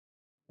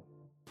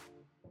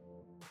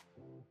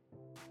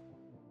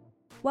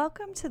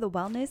Welcome to the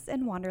Wellness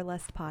and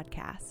Wanderlust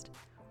podcast.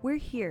 We're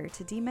here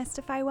to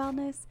demystify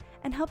wellness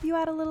and help you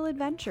add a little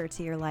adventure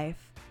to your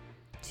life.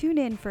 Tune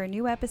in for a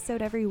new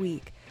episode every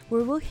week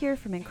where we'll hear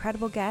from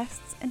incredible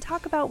guests and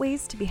talk about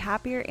ways to be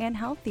happier and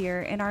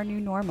healthier in our new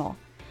normal.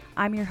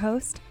 I'm your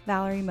host,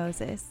 Valerie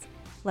Moses.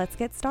 Let's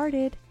get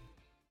started.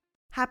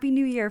 Happy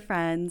New Year,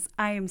 friends.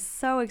 I am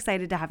so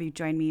excited to have you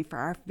join me for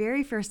our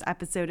very first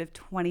episode of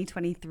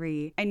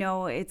 2023. I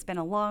know it's been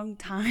a long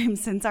time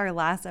since our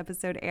last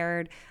episode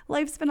aired.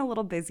 Life's been a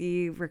little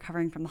busy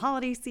recovering from the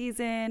holiday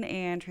season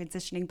and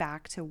transitioning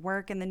back to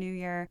work in the new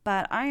year,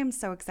 but I am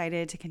so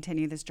excited to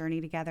continue this journey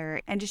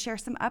together and to share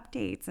some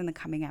updates in the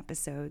coming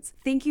episodes.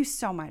 Thank you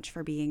so much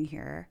for being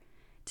here.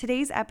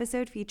 Today's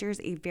episode features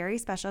a very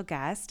special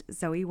guest,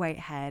 Zoe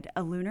Whitehead,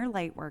 a lunar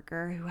light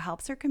worker who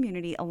helps her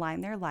community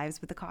align their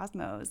lives with the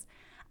cosmos.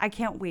 I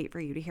can't wait for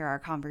you to hear our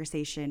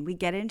conversation. We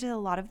get into a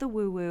lot of the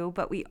woo-woo,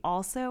 but we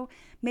also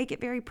make it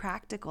very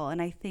practical.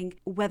 And I think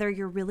whether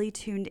you're really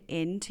tuned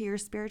into your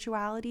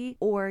spirituality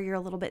or you're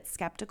a little bit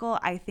skeptical,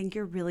 I think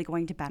you're really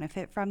going to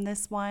benefit from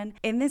this one.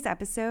 In this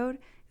episode,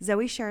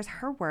 Zoe shares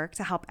her work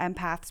to help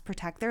empaths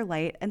protect their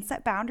light and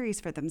set boundaries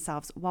for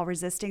themselves while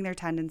resisting their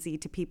tendency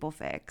to people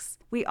fix.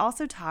 We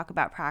also talk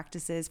about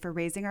practices for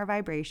raising our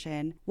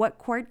vibration, what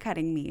cord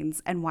cutting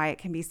means and why it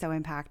can be so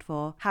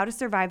impactful, how to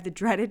survive the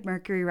dreaded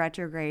Mercury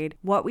retrograde,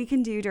 what we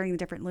can do during the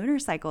different lunar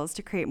cycles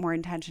to create more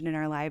intention in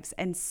our lives,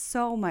 and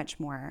so much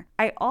more.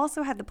 I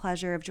also had the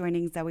pleasure of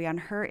joining Zoe on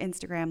her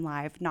Instagram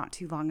Live not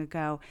too long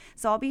ago,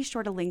 so I'll be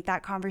sure to link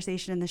that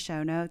conversation in the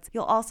show notes.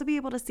 You'll also be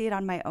able to see it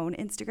on my own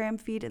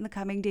Instagram feed in the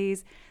coming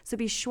days, so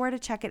be sure to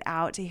check it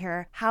out to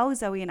hear how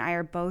Zoe and I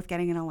are both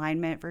getting in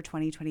alignment for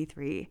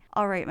 2023.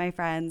 All right, my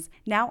friends,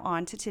 now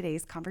on to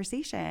today's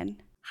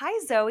conversation.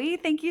 Hi, Zoe.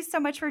 Thank you so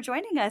much for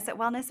joining us at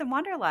Wellness and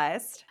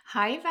Wanderlust.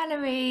 Hi,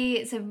 Valerie.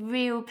 It's a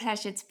real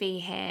pleasure to be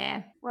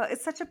here. Well,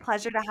 it's such a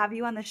pleasure to have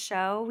you on the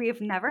show. We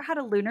have never had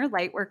a lunar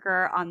light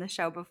worker on the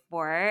show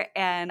before,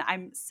 and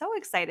I'm so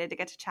excited to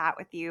get to chat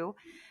with you.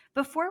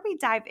 Before we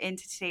dive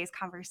into today's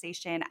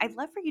conversation, I'd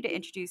love for you to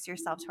introduce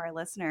yourself to our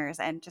listeners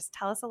and just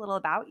tell us a little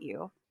about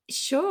you.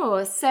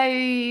 Sure. So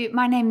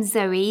my name's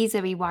Zoe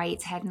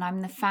Whitehead, and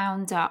I'm the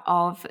founder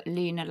of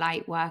Lunar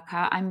Light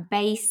Worker. I'm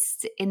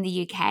based in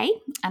the UK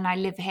and I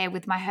live here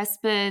with my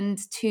husband,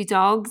 2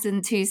 dogs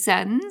and 2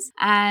 sons.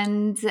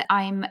 And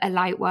I'm a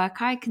light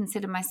worker. I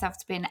consider myself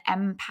to be an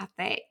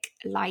empathic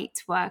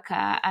light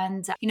worker.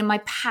 And, my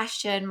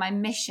passion, my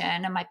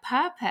mission and my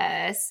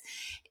purpose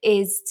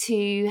is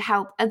to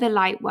help other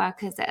light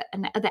workers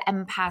and other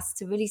empaths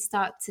to really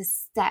start to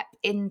step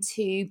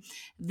into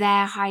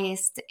their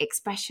highest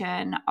expression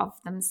of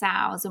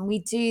themselves. And we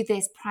do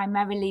this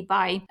primarily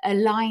by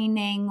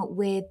aligning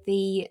with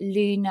the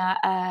lunar,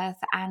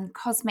 earth, and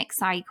cosmic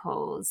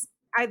cycles.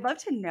 I'd love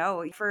to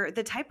know for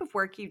the type of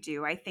work you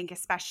do. I think,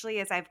 especially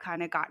as I've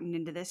kind of gotten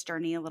into this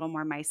journey a little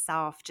more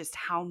myself, just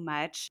how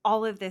much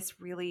all of this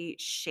really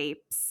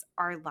shapes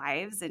our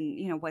lives and,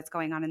 what's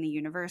going on in the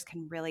universe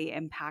can really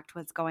impact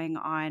what's going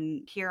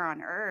on here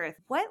on Earth.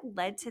 What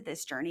led to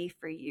this journey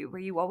for you? Were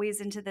you always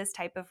into this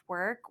type of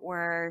work,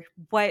 or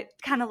what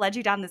kind of led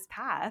you down this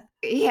path?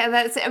 Yeah,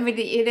 it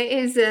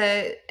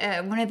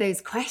is one of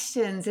those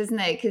questions, isn't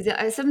it?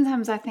 Because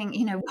sometimes I think,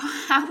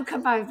 how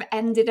come I've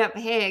ended up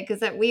here?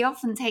 Because we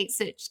often take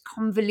such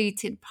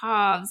convoluted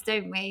paths,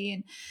 don't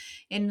we,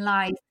 in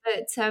life?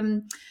 But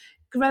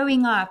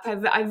growing up,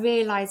 I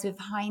realized with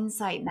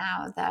hindsight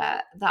now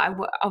that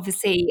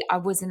obviously I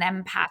was an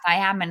empath. I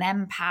am an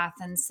empath,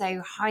 and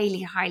so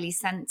highly, highly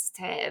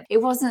sensitive.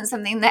 It wasn't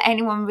something that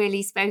anyone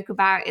really spoke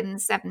about in the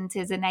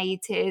 70s and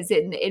 80s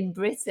in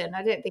Britain.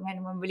 I don't think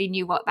anyone really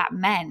knew what that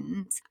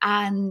meant.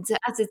 And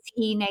as a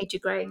teenager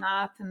growing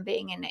up and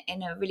being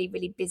in a really,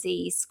 really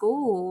busy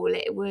school,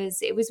 it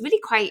was really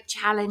quite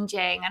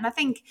challenging. And I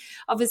think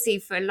obviously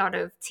for a lot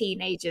of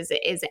teenagers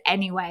it is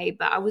anyway,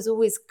 but I was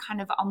always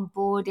kind of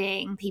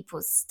onboarding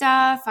people's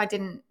stuff. I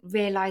didn't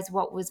realize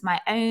what was my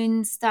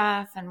own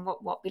stuff and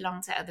what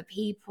belonged to other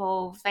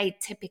people. Very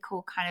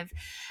typical kind of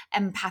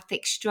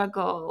empathic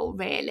struggle,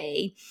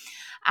 really.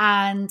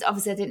 And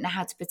obviously I didn't know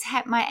how to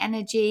protect my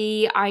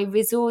energy. I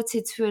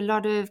resorted to a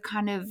lot of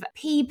kind of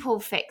people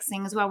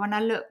fixing as well. When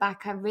I look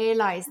back, I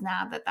realize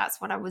now that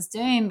that's what I was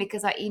doing,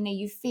 because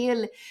you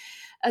feel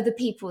other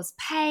people's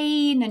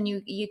pain and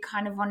you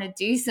kind of want to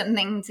do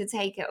something to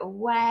take it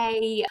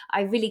away.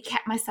 I really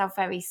kept myself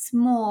very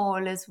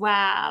small as well.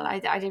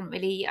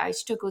 I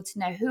struggled to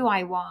know who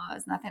I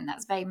was. And I think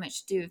that's very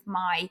much to do with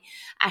my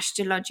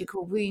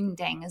astrological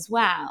wounding as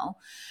well.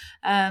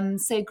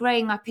 So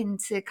growing up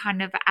into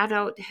kind of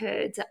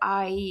adulthood,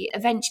 I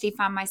eventually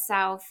found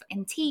myself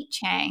in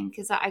teaching,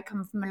 because I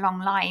come from a long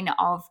line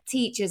of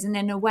teachers. And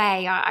in a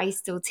way, I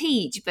still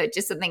teach, but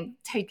just something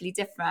totally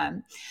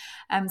different.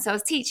 So I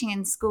was teaching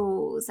in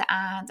schools,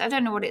 and I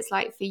don't know what it's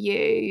like for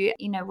you,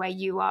 where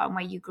you are and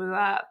where you grew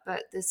up,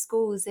 but the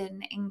schools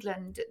in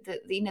England,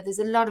 there's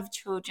a lot of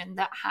children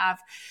that have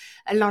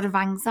a lot of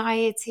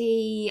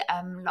anxiety,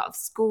 a lot of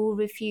school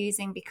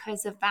refusing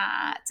because of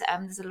that.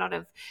 There's a lot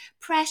of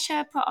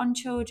pressure put on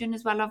children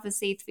as well,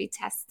 obviously through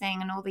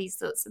testing and all these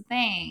sorts of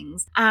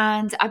things.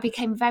 And I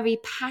became very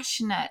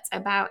passionate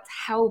about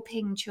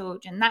helping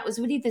children. That was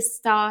really the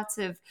start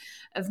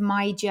of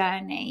my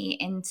journey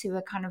into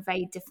a kind of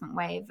very different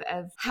way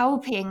of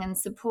helping and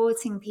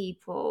supporting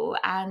people.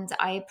 And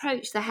I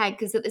approached the head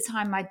because at the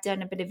time I'd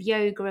done a bit of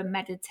yoga and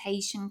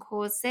meditation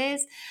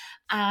courses,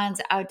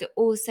 and I'd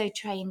also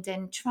trained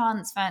in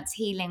transference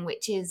healing,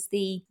 which is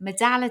the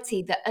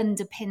modality that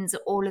underpins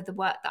all of the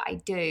work that I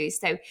do.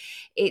 So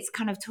it's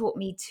kind of taught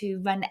me to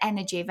run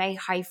energy, very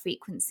high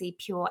frequency,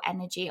 pure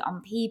energy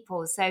on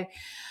people. So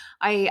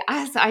I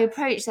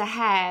approached the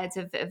head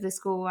of the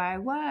school where I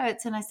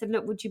worked, and I said,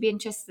 look, would you be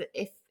interested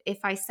if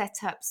I set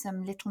up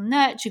some little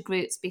nurture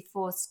groups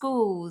before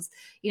schools,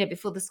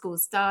 before the school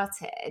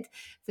started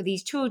for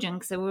these children?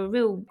 Because there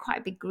were quite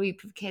a big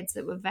group of kids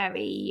that were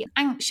very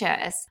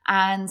anxious.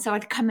 And so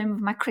I'd come in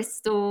with my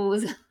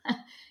crystals,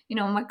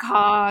 my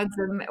cards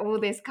and all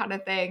this kind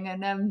of thing.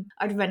 And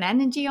I'd run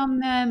energy on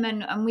them.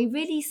 And we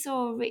really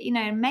saw,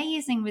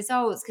 amazing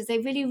results, because they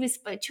really,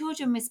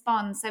 children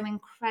respond so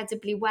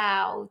incredibly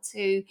well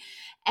to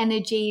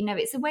energy.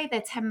 It's the way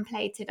they're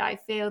templated. I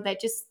feel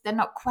they're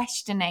not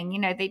questioning,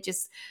 they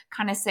just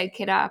kind of soak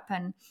it up,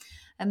 and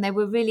they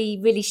were really,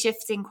 really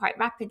shifting quite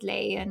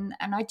rapidly. And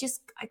I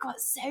got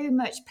so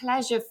much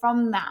pleasure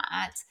from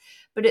that.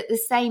 But at the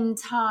same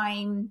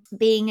time,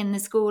 being in the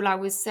school, I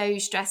was so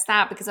stressed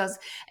out because I was,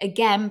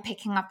 again,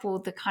 picking up all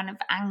the kind of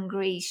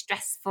angry,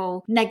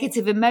 stressful,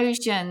 negative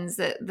emotions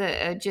that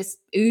are just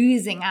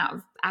oozing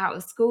out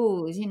of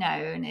schools,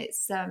 and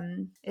it's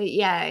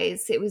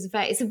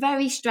it's a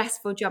very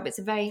stressful job. It's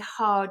a very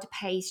hard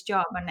paced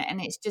job, and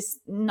it's just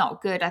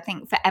not good, I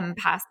think, for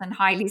empaths and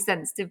highly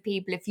sensitive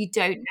people if you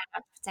don't know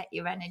how to protect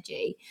your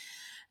energy.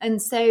 And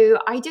so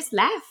I just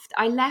left.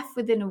 I left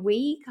within a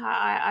week.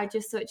 I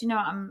just thought,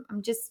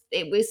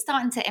 it was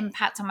starting to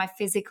impact on my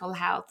physical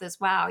health as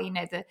well,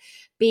 the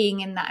being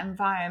in that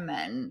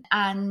environment.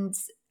 And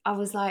I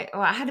was like,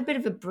 I had a bit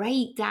of a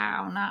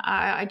breakdown.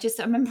 I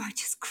remember I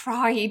just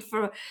cried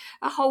for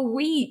a whole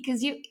week,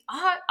 because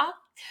I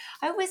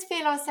always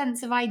feel our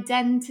sense of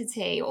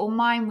identity, or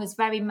mine, was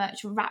very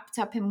much wrapped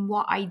up in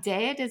what I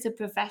did as a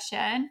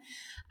profession.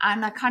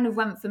 And I kind of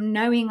went from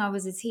knowing I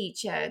was a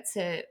teacher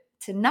to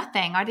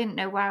nothing. I didn't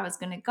know where I was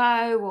going to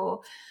go, or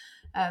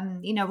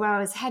where I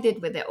was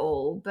headed with it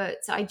all. But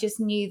I just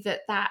knew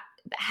that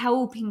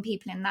helping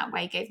people in that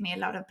way gave me a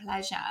lot of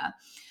pleasure.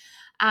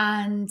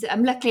 And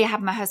luckily I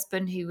had my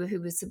husband who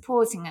was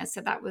supporting us,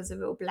 so that was a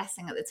real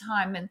blessing at the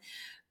time. And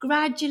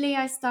gradually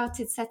I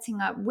started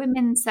setting up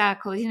women's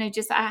circles.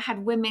 I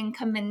had women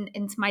come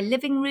into my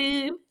living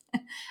room,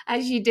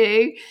 as you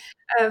do,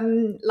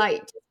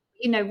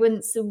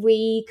 once a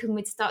week, and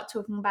we'd start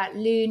talking about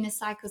lunar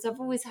cycles. I've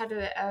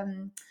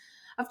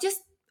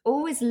just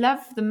always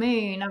loved the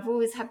moon. I've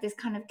always had this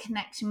kind of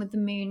connection with the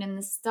moon and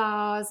the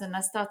stars, and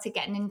I started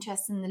getting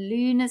interested in the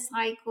lunar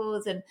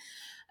cycles and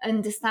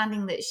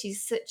understanding that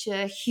she's such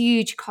a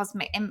huge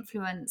cosmic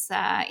influencer.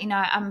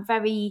 I'm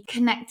very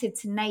connected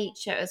to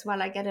nature as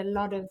well. I get a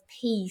lot of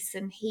peace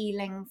and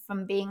healing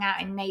from being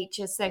out in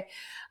nature. So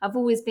I've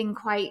always been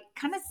quite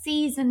kind of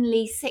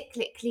seasonally,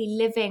 cyclically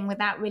living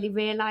without really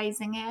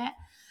realizing it.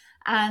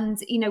 And,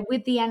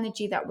 with the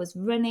energy that was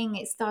running,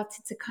 it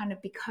started to kind of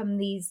become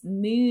these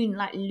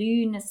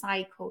lunar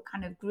cycle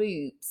kind of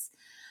groups.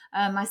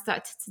 I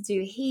started to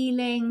do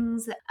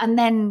healings, and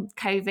then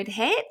COVID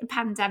hit, the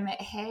pandemic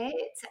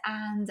hit,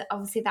 and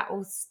obviously that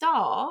all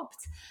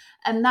stopped.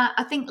 And that,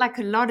 I think, like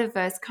a lot of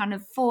us, kind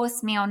of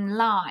forced me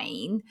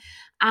online.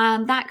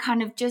 And that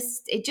kind of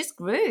it just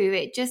grew.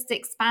 It just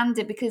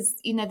expanded because,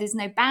 there's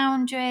no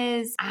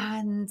boundaries.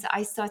 And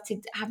I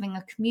started having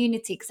a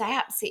community, because I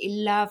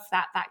absolutely love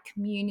that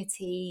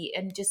community,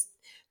 and just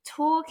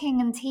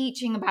talking and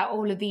teaching about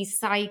all of these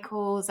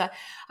cycles.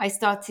 I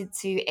started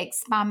to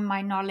expand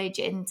my knowledge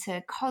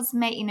into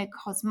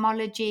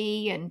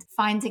cosmology, and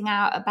finding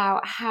out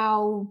about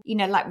how,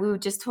 like we were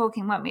just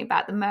talking, weren't we,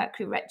 about the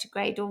Mercury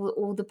retrograde,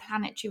 all the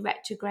planetary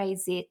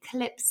retrogrades, the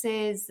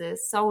eclipses, the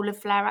solar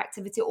flare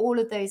activity, all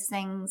of those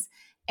things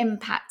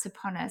impact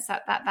upon us.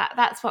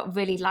 That's what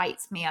really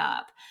lights me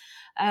up.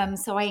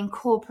 So I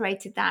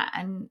incorporated that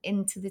and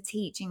into the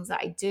teachings that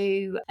I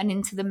do, and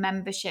into the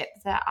membership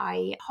that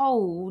I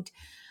hold.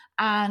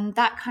 And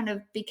that kind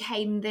of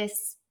became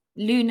this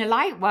lunar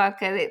light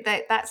worker.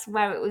 That's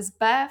where it was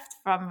birthed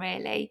from,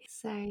 really.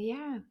 So,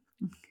 yeah.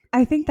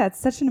 I think that's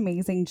such an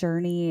amazing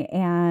journey.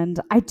 And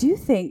I do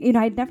think,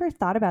 I'd never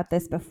thought about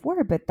this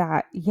before, but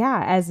that,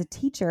 yeah, as a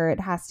teacher,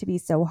 it has to be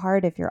so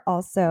hard if you're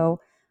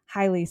also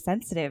highly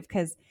sensitive,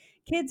 because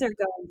kids are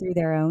going through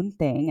their own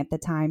thing at the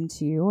time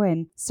too.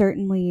 And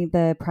certainly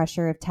the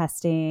pressure of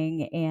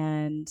testing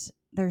and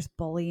there's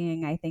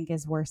bullying, I think,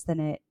 is worse than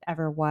it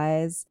ever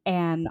was.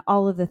 And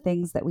all of the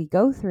things that we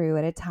go through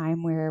at a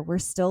time where we're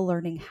still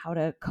learning how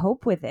to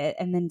cope with it.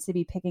 And then to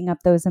be picking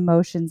up those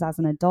emotions as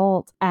an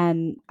adult.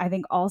 And I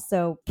think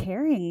also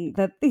caring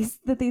that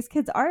these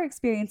kids are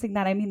experiencing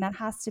that. I mean, that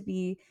has to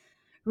be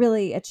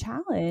really a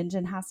challenge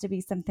and has to be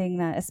something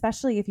that,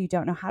 especially if you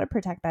don't know how to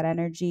protect that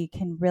energy,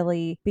 can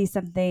really be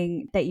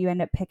something that you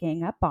end up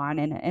picking up on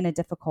in a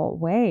difficult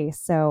way.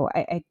 So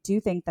I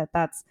do think that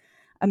that's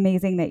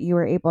amazing that you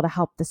were able to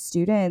help the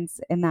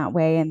students in that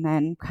way and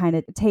then kind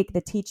of take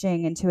the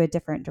teaching into a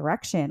different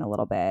direction a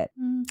little bit.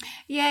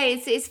 Yeah,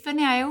 it's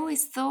funny. I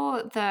always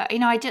thought that,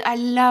 I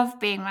love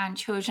being around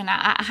children.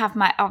 I have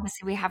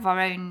obviously we have our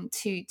own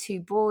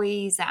two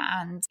boys,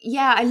 and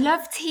yeah, I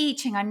love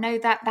teaching. I know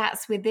that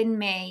that's within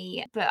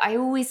me, but I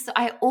always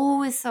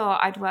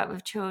thought I'd work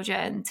with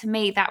children. To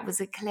me, that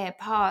was a clear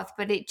path,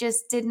 but it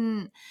just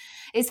didn't.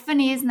 It's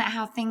funny, isn't it,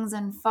 how things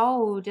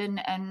unfold,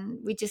 and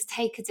we just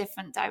take a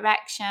different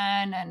direction,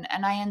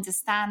 and I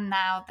understand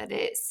now that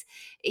it's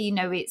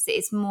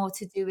more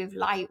to do with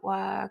light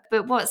work.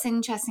 But what's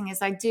interesting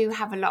is I do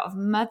have a lot of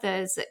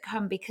mothers that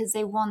come because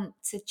they want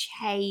to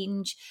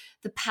change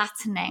the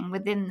patterning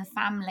within the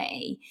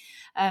family,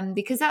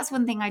 because that's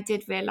one thing I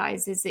did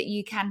realize, is that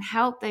you can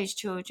help those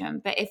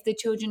children, but if the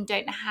children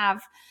don't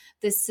have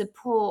the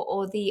support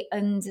or the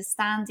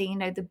understanding,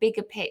 the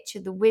bigger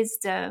picture, the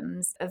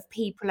wisdoms of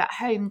people at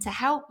home to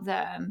help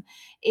them,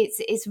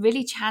 it's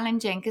really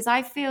challenging, because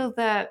I feel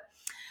that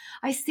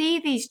I see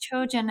these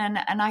children,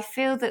 and I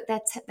feel that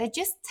they're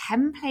just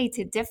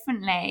templated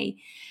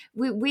differently.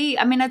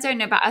 I mean, I don't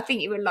know about, I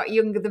think you were a lot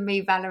younger than me,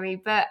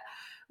 Valerie, but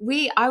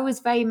I was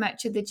very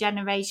much of the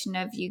generation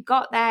of, you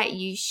got there,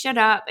 you shut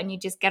up and you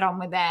just get on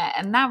with it.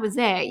 And that was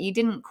it. You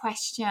didn't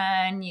question,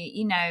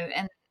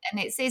 and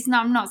it's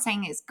not, I'm not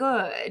saying it's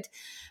good,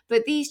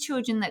 but these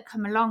children that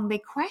come along, they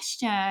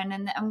question,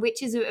 and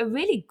which is a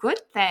really good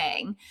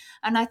thing.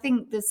 And I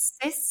think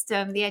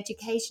the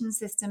education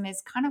system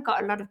has kind of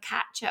got a lot of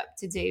catch up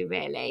to do,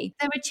 really.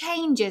 There are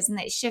changes and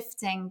it's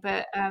shifting,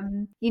 but,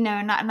 and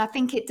I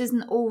think it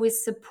doesn't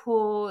always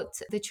support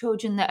the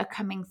children that are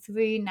coming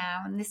through now.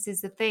 And this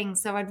is the thing.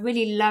 So I'd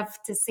really love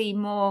to see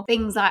more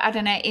things like, I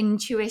don't know,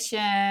 intuition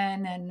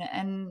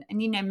and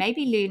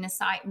maybe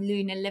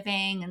lunar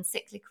living and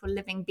cyclical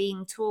living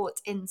being taught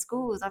in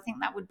schools. I think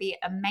that would be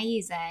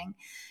amazing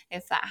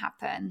if that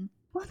happened.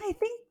 Well, I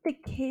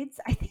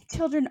think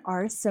children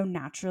are so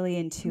naturally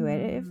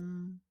intuitive,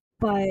 Mm.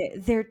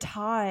 but they're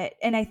taught,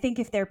 and I think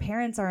if their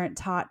parents aren't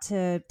taught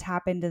to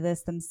tap into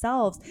this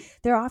themselves,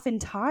 they're often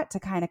taught to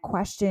kind of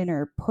question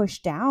or push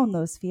down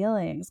those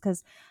feelings.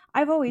 Because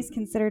I've always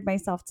considered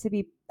myself to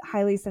be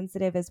highly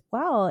sensitive as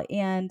well.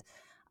 And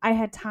I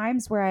had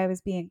times where I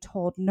was being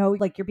told, no,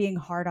 like you're being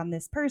hard on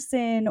this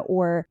person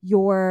or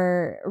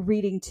you're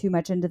reading too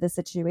much into the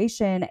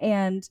situation.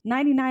 And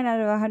 99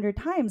 out of 100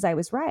 times I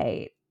was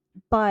right.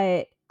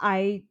 But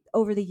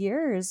over the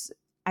years,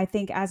 I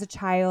think as a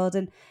child,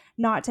 and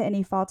not to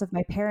any fault of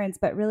my parents,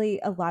 but really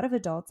a lot of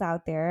adults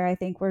out there, I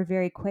think we're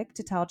very quick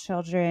to tell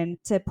children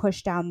to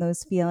push down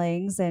those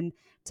feelings and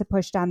to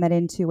push down that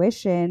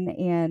intuition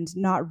and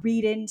not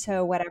read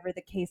into whatever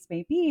the case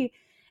may be.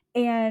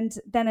 And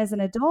then as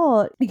an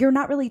adult, you're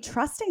not really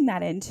trusting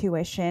that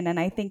intuition. And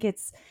I think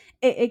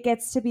it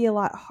gets to be a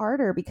lot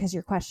harder because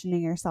you're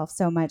questioning yourself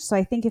so much. So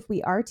I think if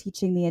we are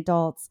teaching the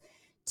adults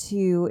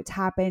to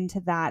tap into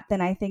that, then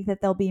I think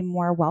that they'll be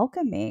more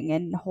welcoming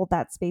and hold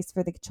that space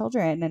for the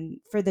children and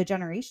for the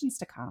generations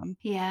to come.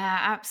 Yeah,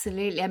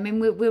 absolutely. I mean,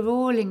 we're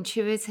all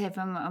intuitive,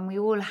 and we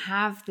all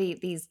have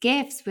these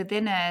gifts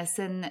within us.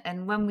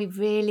 And when we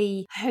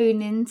really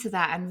hone into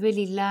that and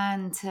really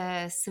learn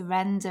to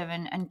surrender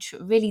and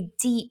really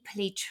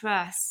deeply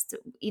trust,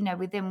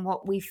 within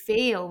what we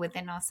feel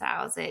within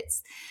ourselves,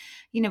 it's,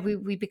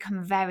 we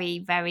become very,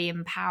 very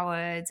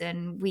empowered,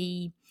 and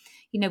we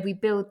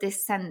build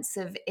this sense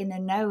of inner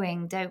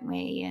knowing, don't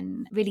we?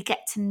 And really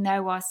get to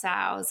know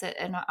ourselves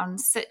on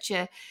such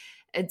a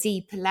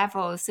deeper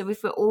level. So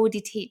if we're already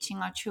teaching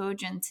our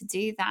children to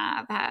do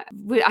that,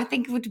 I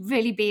think it would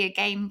really be a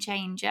game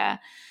changer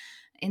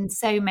in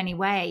so many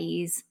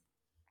ways.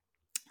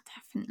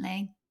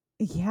 Definitely.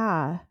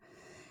 Yeah.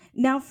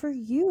 Now, for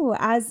you,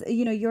 as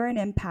you know, you're an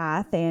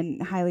empath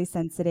and highly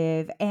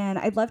sensitive. And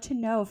I'd love to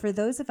know, for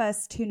those of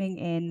us tuning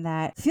in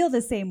that feel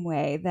the same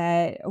way,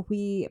 that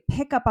we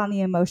pick up on the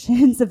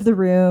emotions of the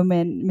room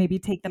and maybe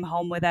take them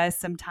home with us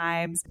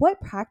sometimes, what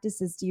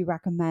practices do you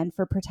recommend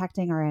for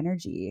protecting our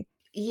energy?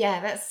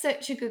 Yeah, that's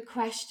such a good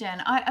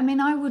question. I mean,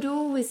 I would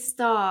always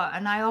start,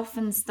 and I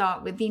often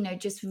start with,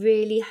 just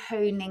really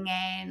honing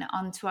in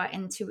onto our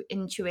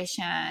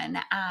intuition,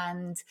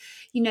 and,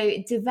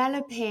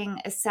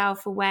 developing a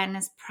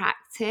self-awareness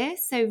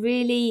practice. So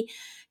really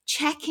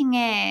checking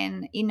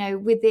in,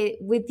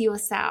 with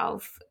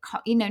yourself,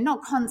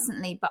 not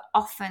constantly, but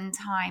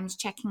oftentimes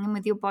checking in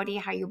with your body,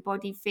 how your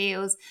body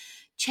feels,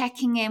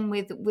 checking in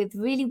with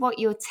really what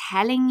you're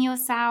telling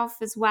yourself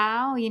as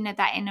well, you know,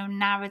 that inner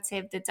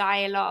narrative, the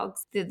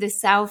dialogues, the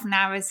self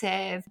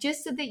narrative,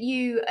 just so that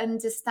you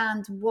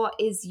understand what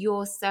is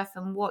your stuff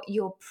and what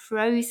you're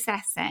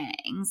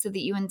processing, so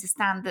that you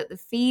understand that the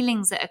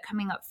feelings that are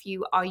coming up for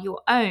you are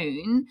your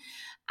own,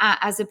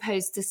 as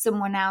opposed to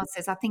someone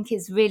else's, I think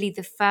is really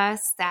the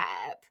first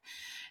step,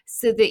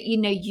 so that, you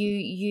know,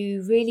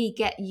 you really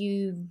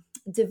you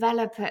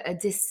develop a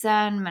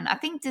discernment. I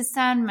think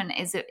discernment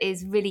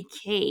is really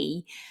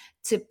key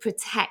to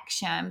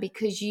protection,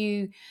 because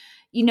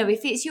you know,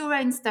 if it's your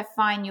own stuff,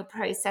 fine, you're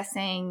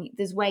processing,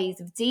 there's ways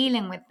of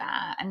dealing with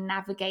that and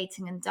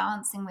navigating and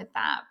dancing with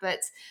that. But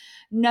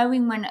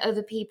knowing when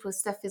other people's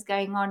stuff is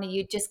going on and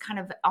you're just kind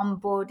of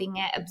onboarding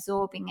it,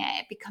 absorbing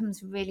it, it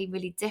becomes really,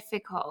 really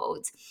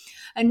difficult.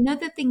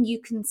 Another thing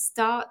you can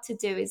start to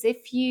do is,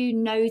 if you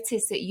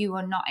notice that you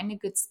are not in a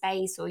good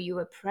space or you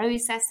are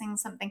processing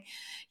something,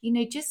 you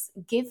know, just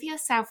give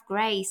yourself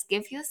grace,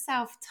 give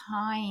yourself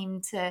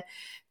time to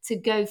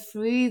go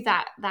through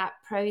that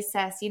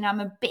process. You know, I'm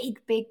a big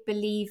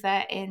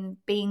believer in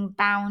being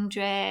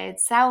boundaried,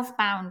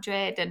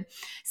 self-boundaried, and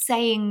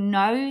saying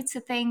no to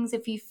things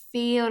if you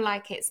feel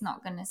like it's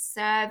not going to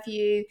serve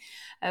you.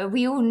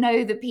 We all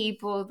know the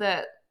people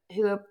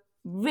who are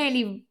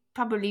really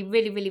probably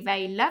really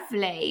very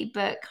lovely,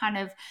 but kind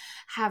of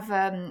have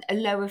a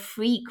lower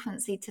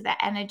frequency to their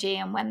energy,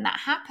 and when that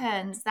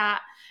happens,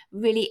 that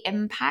really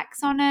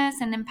impacts on us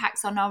and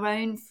impacts on our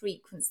own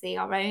frequency,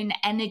 our own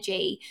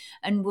energy,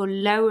 and will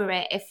lower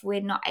it if we're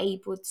not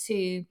able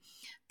to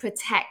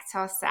protect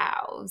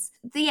ourselves.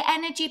 The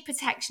energy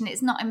protection,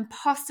 it's not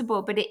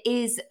impossible, but it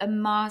is a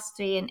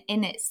mastery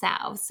in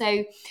itself.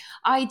 So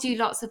I do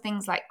lots of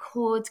things like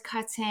cord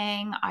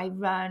cutting. I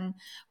run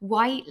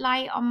white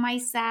light on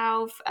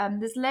myself.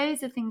 There's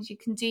loads of things you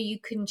can do. You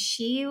can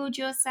shield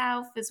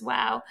yourself as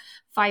well,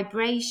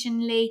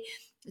 vibrationally,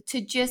 to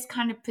just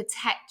kind of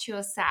protect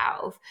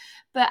yourself.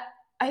 But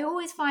I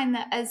always find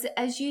that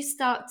as you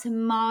start to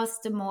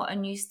master more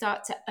and you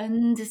start to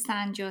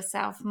understand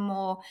yourself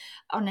more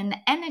on an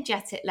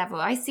energetic level,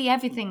 I see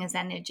everything as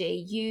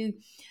energy.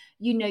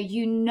 You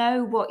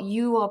know what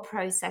you are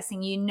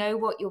processing, you know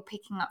what you're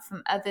picking up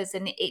from others,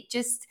 and it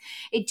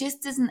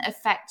just doesn't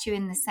affect you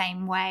in the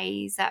same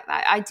ways.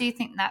 I do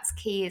think that's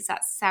key, is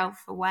that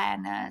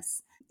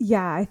self-awareness.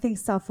 Yeah, I think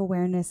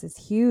self-awareness is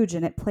huge,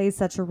 and it plays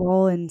such a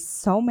role in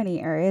so many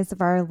areas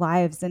of our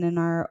lives and in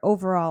our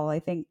overall,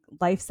 I think,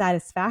 life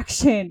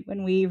satisfaction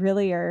when we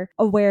really are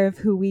aware of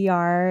who we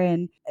are,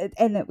 and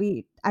that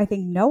we, I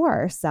think, know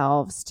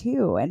ourselves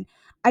too. And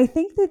I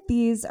think that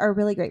these are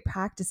really great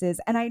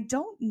practices, and I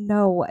don't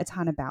know a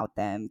ton about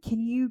them. Can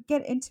you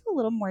get into a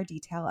little more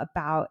detail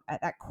about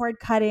that cord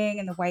cutting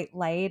and the white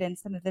light and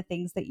some of the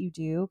things that you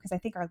do? Because I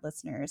think our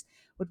listeners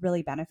would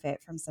really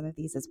benefit from some of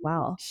these as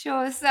well.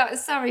 Sure. So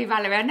sorry,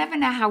 Valerie. I never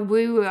know how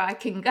woo-woo I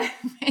can go.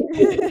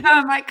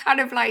 I might kind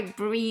of like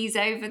breeze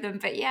over them,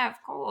 but yeah,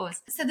 of course.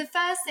 So the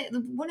first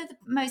thing, one of the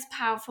most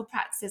powerful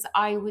practices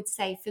I would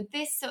say for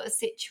this sort of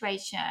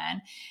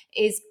situation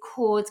is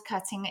cord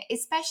cutting,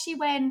 especially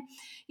when,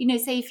 you know,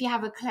 say if you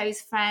have a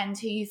close friend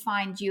who you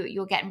find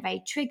you're getting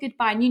very triggered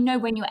by, and you know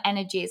when your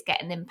energy is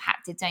getting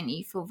impacted, don't you?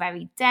 You feel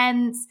very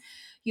dense.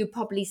 You're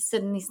probably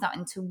suddenly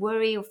starting to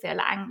worry or feel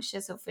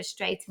anxious or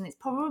frustrated. And it's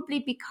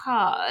probably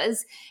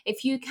because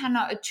if you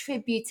cannot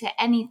attribute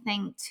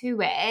anything to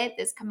it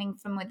that's coming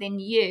from within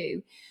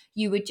you,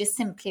 you were just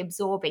simply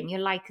absorbing.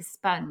 You're like a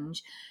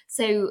sponge.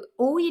 So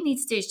all you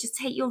need to do is just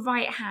take your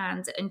right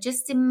hand and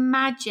just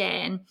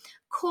imagine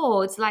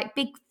cords, like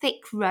big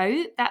thick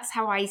rope. That's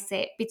how I see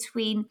it,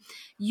 between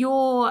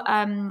your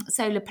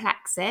solar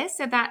plexus.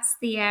 So that's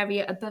the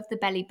area above the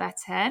belly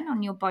button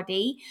on your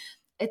body,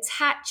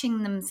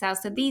 attaching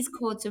themselves. So these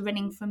cords are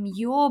running from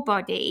your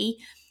body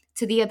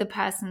to the other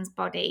person's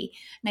body.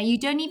 Now, you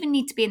don't even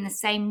need to be in the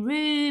same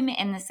room,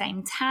 in the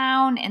same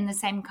town, in the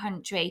same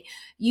country.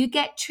 You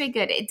get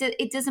triggered.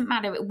 It doesn't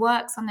matter. It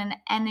works on an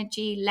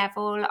energy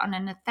level, on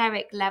an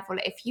etheric level.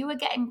 If you are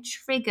getting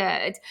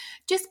triggered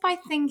just by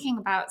thinking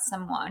about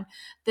someone,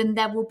 then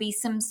there will be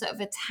some sort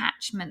of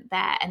attachment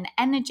there, an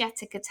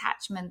energetic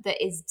attachment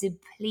that is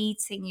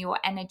depleting your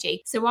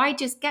energy. So I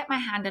just get my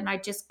hand and I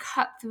just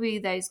cut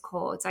through those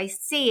cords. I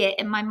see it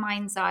in my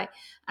mind's eye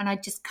and I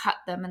just cut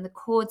them, and the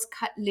cords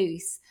cut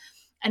loose.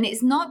 And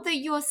it's not that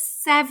you're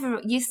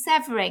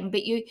severing,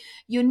 but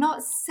you're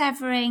not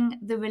severing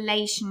the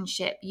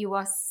relationship. You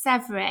are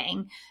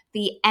severing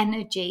the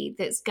energy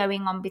that's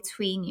going on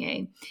between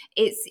you.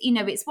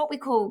 It's what we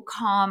call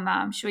karma.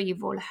 I'm sure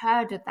you've all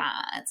heard of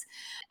that.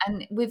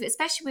 And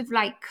especially with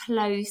like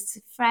close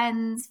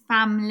friends,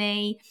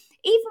 family,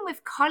 even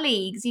with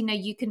colleagues,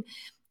 you can.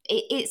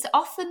 It's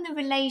often the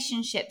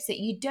relationships that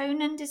you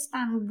don't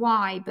understand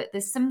why, but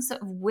there's some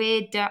sort of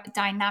weird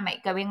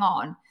dynamic going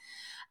on,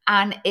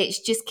 and it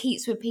just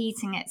keeps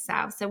repeating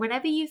itself. So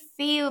whenever you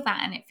feel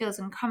that and it feels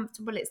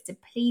uncomfortable, it's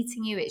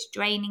depleting you, it's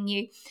draining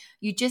you,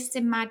 you just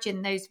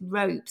imagine those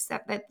ropes,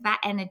 that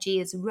energy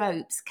is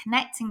ropes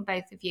connecting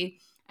both of you,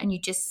 and you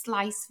just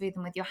slice through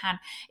them with your hand.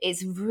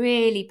 It's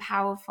really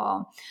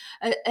powerful.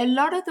 A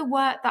lot of the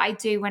work that I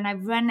do when I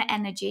run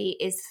energy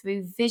is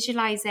through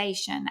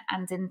visualization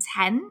and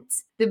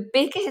intent. The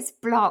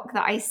biggest block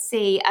that I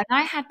see, and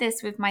I had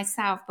this with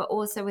myself, but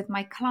also with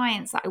my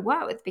clients that I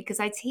work with, because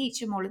I teach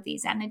them all of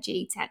these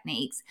energy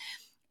techniques,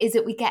 is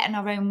that we get in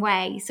our own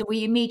way. So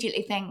we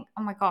immediately think,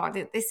 oh my God,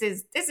 this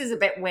is a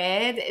bit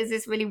weird. Is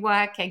this really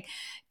working?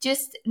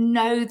 Just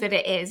know that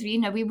it is. You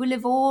know, we will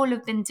have all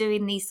have been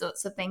doing these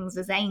sorts of things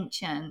as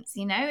ancients.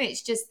 You know,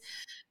 it's just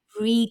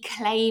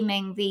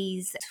reclaiming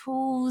these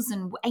tools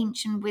and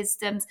ancient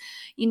wisdoms.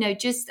 You know,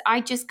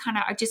 I just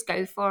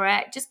go for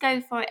it. Just go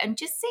for it and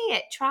just see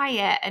it, try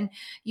it. And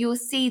you'll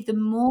see the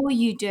more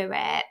you do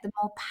it, the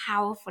more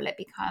powerful it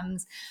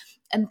becomes.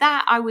 And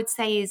that, I would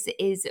say,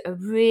 is a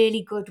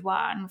really good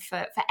one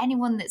for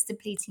anyone that's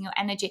depleting your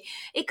energy.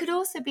 It could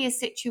also be a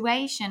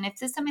situation, if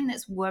there's something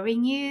that's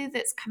worrying you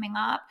that's coming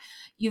up,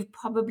 you've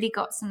probably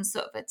got some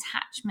sort of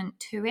attachment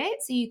to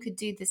it. So you could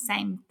do the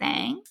same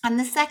thing. And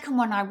the second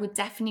one I would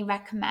definitely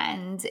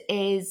recommend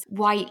is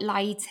white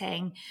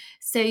lighting.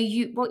 So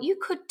what you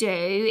could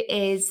do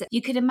is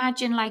you could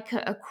imagine like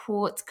a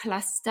quartz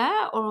cluster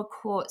or a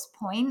quartz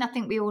point. I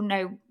think we all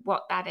know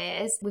what that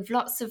is, with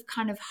lots of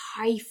kind of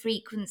high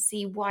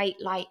frequency white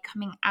light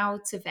coming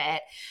out of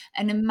it.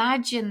 And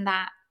imagine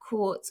that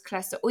quartz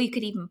cluster, or you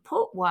could even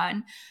put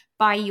one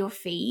by your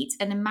feet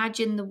and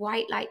imagine the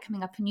white light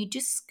coming up, and you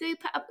just scoop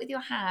it up with your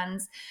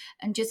hands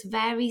and just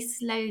very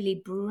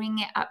slowly bring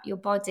it up your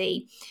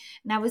body.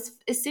 Now, as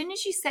soon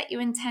as you set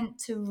your intent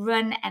to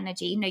run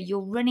energy, you know, you're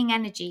running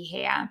energy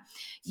here,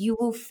 you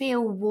will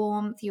feel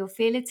warmth, you'll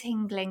feel a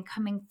tingling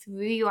coming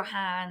through your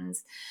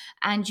hands,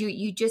 and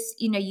you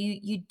just, you know,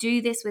 you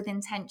do this with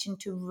intention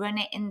to run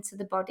it into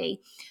the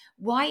body.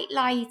 White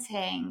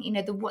lighting, you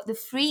know, the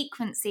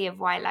frequency of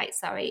white light,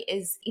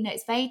 is, you know,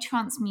 it's very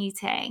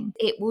transmuting.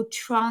 It will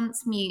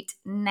transmute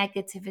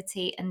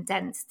negativity and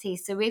density.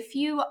 So if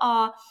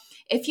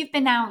you've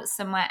been out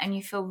somewhere and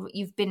you feel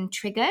you've been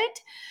triggered,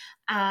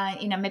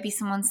 you know, maybe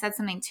someone said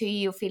something to you,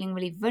 you're feeling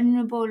really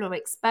vulnerable or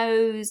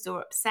exposed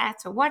or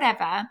upset or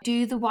whatever,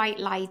 do the white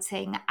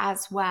lighting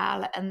as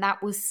well. And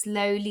that will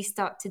slowly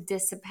start to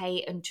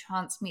dissipate and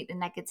transmute the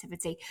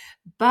negativity.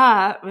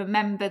 But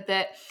remember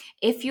that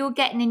if you're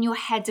getting in your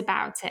head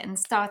about it and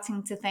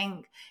starting to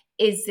think,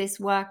 is this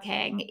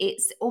working?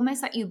 It's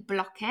almost like you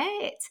block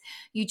it.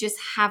 You just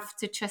have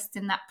to trust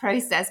in that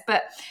process.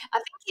 But I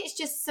think it's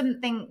just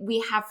something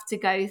we have to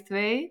go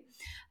through.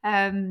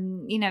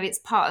 You know, it's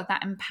part of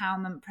that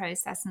empowerment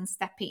process and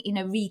stepping, you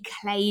know,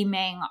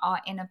 reclaiming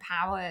our inner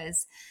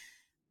powers.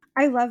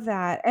 I love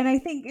that. And I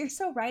think you're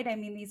so right. I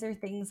mean, these are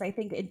things I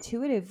think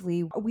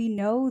intuitively we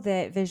know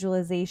that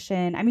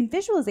visualization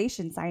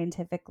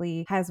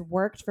scientifically has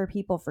worked for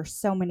people for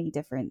so many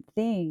different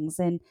things.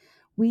 And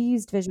we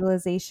used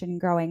visualization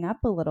growing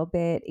up a little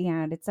bit,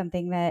 and it's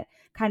something that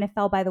kind of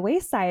fell by the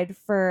wayside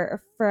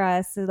for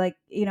us, so like,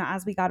 you know,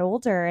 as we got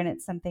older. And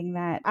it's something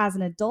that as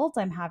an adult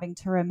I'm having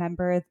to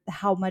remember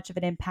how much of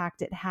an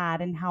impact it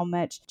had, and how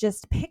much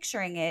just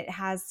picturing it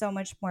has so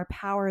much more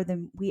power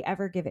than we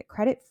ever give it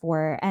credit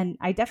for. And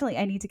I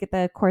need to get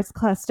the quartz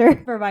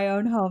cluster for my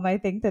own home. I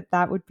think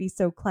that would be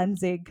so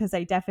cleansing, because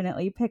I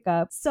definitely pick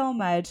up so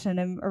much and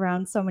I'm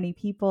around so many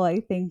people, I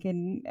think,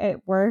 in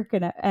at work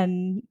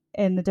and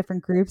in the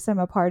different groups I'm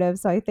a part of.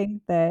 So I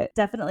think that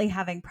definitely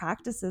having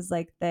practices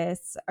like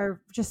this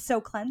are just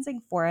so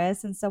cleansing for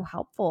us and so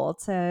helpful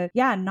to,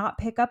 not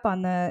pick up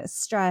on the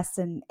stress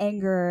and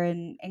anger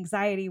and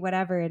anxiety,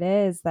 whatever it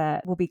is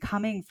that will be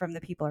coming from the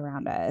people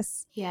around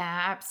us.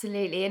 Yeah,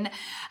 absolutely. And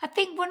I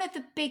think one of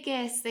the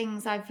biggest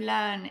things I've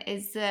learned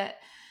is that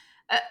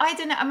I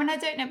don't know. I mean, I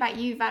don't know about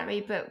you,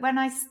 Valerie, but when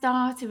I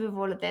started with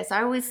all of this,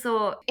 I always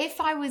thought if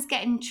I was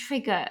getting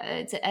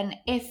triggered and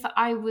if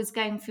I was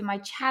going through my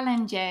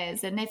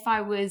challenges and if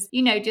I was,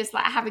 you know, just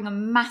like having a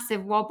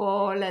massive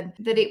wobble, and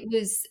that it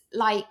was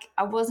like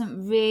I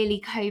wasn't really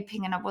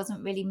coping and I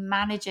wasn't really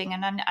managing.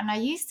 And I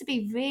used to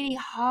be really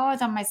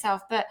hard on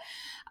myself, but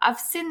I've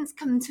since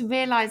come to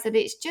realize that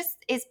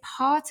it's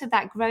part of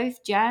that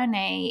growth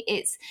journey.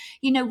 It's,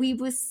 you know, we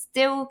will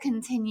still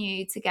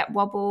continue to get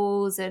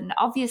wobbles. And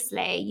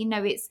obviously, you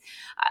know,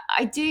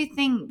 I do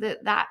think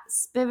that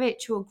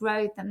spiritual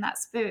growth and that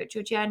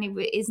spiritual journey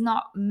is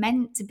not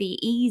meant to be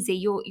easy.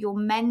 You're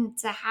meant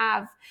to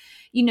have,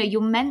 you know,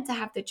 you're meant to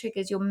have the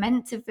triggers. You're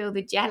meant to feel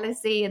the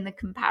jealousy and the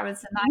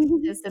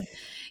comparisonitis. And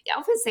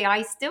obviously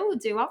I still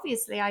do.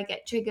 Obviously I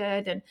get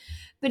triggered,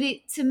 but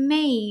to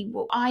me,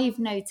 what I've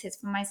noticed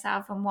for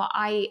myself and what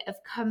I have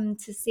come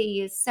to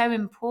see is so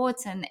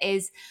important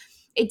is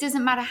it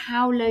doesn't matter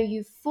how low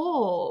you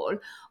fall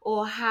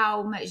or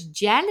how much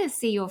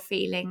jealousy you're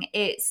feeling.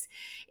 It's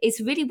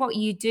really what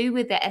you do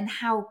with it and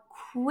how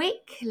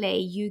quickly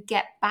you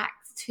get back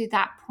to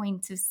that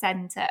point of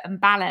center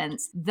and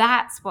balance.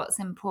 That's what's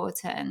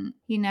important.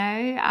 You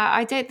know,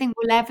 I don't think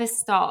we'll ever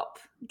stop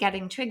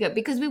getting triggered,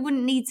 because we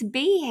wouldn't need to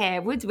be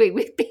here, would we?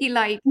 We'd be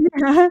like,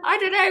 I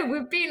don't know,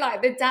 we'd be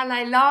like the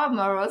Dalai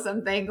Lama or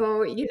something,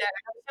 or, you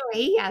know, sure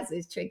he has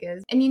his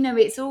triggers. And,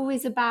 it's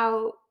always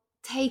about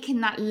taking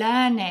that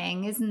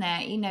learning, isn't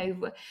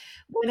it?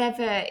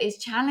 Whatever is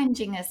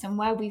challenging us and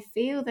where we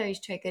feel those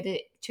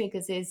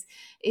triggers is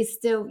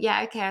still,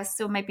 yeah, okay, I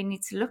still maybe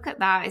need to look at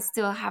that. I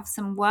still have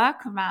some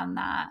work around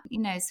that,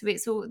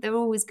 so they're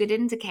always good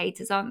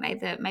indicators, aren't they?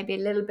 That maybe a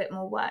little bit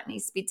more work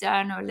needs to be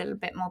done, or a little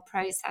bit more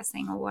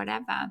processing, or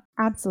whatever.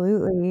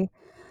 Absolutely.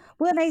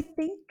 Well, and I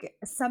think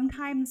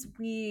sometimes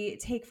we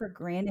take for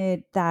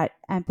granted that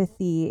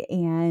empathy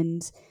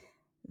and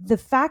the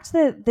fact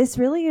that this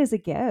really is a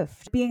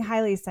gift. Being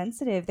highly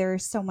sensitive, there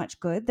is so much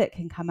good that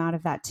can come out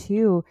of that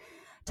too.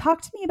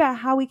 Talk to me about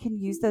how we can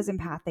use those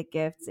empathic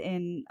gifts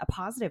in a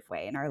positive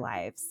way in our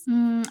lives.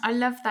 I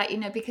love that,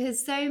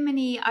 because so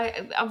many.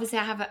 I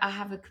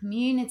have a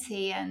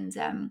community,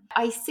 and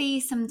I see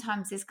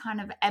sometimes this kind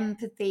of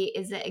empathy,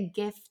 is it a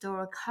gift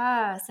or a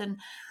curse? And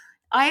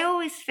I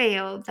always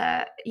feel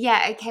that,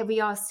 yeah, okay, we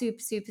are super,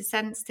 super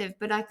sensitive,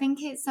 but I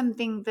think it's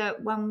something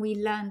that when we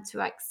learn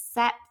to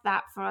accept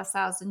that for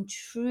ourselves and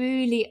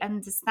truly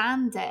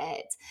understand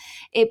it,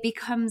 it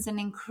becomes an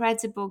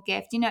incredible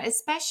gift,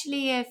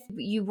 especially if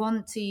you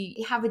want to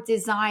have a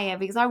desire,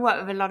 because I work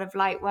with a lot of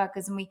light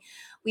workers, and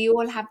we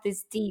all have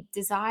this deep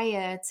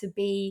desire to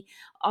be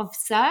of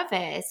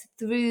service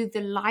through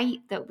the light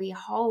that we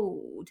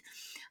hold.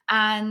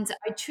 And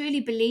I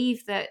truly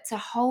believe that to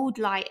hold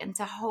light and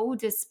to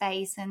hold a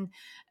space, and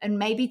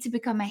maybe to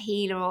become a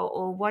healer,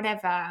 or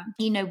whatever,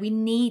 we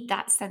need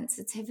that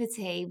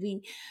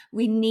sensitivity.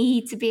 We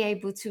need to be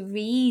able to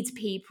read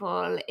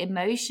people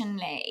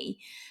emotionally,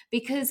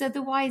 because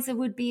otherwise there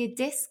would be a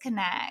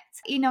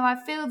disconnect. I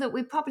feel that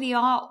we probably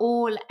are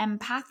all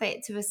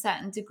empathic to a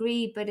certain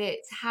degree, but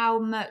it's how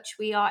much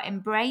we are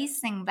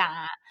embracing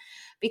that.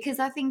 Because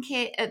I think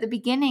at the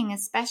beginning,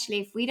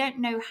 especially if we don't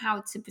know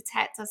how to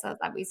protect ourselves,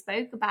 like we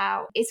spoke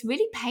about, it's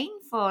really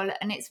painful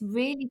and it's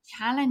really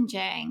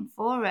challenging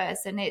for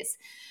us.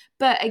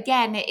 But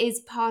again, it is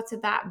part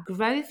of that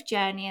growth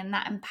journey and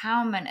that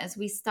empowerment as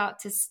we start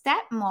to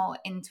step more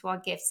into our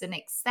gifts and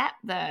accept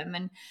them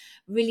and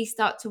really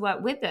start to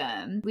work with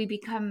them. We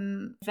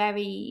become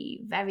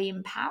very, very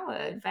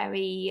empowered,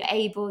 very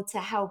able to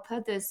help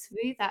others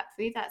through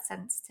that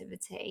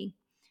sensitivity.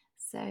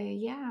 So,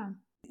 yeah.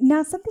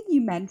 Now, something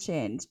you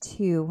mentioned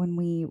too when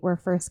we were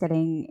first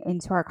getting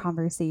into our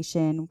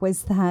conversation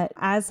was that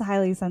as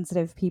highly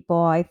sensitive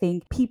people, I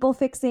think people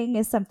fixing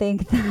is something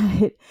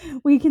that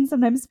we can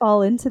sometimes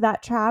fall into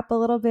that trap a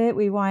little bit.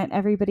 We want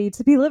everybody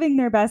to be living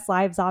their best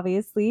lives,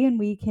 obviously, and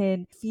we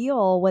can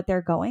feel what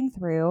they're going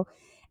through.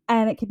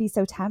 And it can be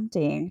so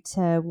tempting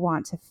to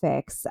want to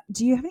fix.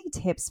 Do you have any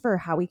tips for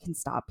how we can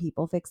stop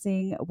people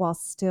fixing while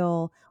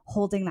still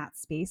holding that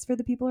space for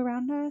the people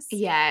around us?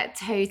 Yeah,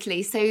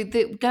 totally. So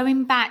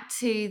going back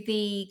to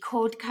the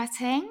cord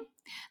cutting,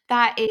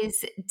 that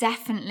is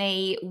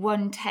definitely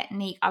one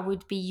technique I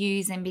would be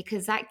using,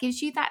 because that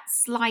gives you that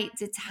slight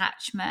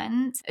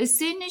detachment. As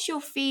soon as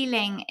you're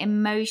feeling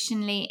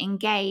emotionally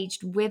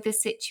engaged with a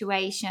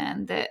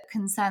situation that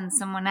concerns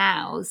someone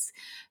else,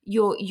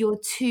 you're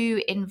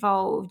too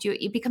involved.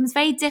 It becomes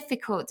very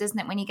difficult, doesn't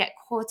it, when you get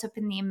caught up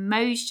in the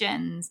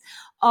emotions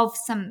of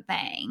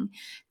something,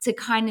 to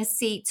kind of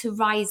to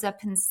rise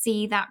up and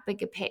see that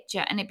bigger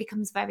picture. And it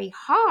becomes very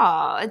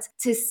hard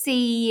to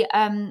see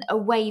a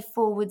way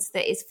forwards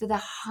that is for the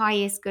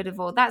highest good of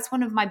all. That's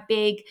one of my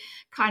big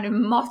kind of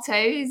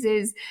mottos.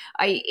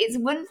 It's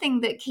one thing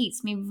that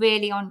keeps me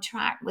really on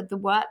track with the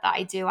work that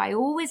I do. I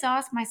always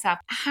ask myself,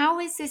 how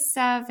is this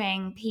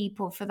serving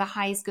people for the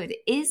highest good?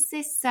 Is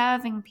this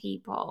serving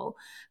people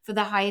for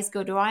the highest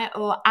good,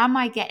 or am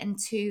I getting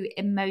too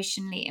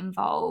emotionally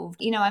involved?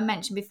 I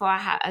mentioned before,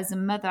 as a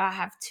mother, I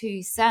have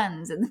two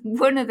sons, and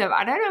one of them,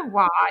 I don't know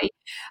why,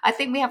 I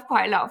think we have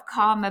quite a lot of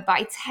karma, but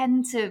I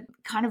tend to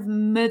kind of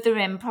mother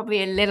him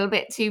probably a little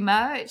bit too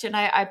much, and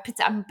I'm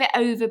a bit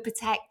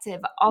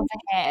overprotective of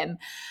him,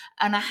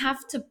 and I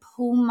have to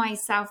pull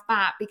myself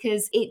back,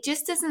 because it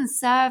just doesn't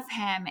serve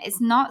him.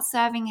 It's not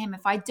serving him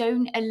if I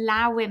don't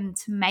allow him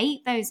to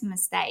make those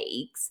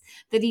mistakes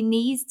that he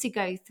needs to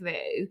go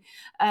through.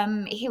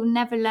 He'll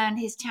never learn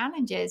his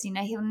challenges.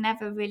 He'll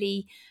never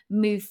really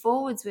move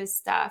forwards with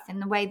stuff in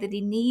the way that he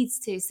needs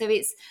to. So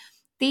it's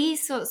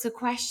these sorts of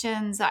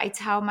questions that I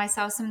tell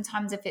myself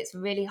sometimes. If it's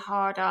really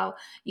hard,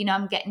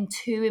 I'm getting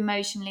too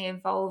emotionally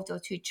involved or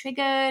too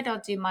triggered,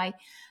 I'll do my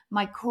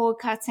cord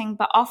cutting.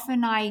 But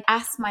often I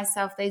ask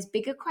myself those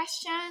bigger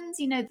questions,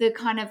 the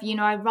kind of,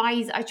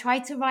 I try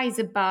to rise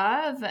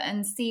above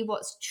and see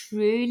what's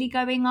truly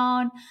going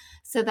on,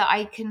 so that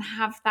I can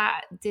have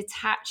that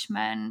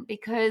detachment.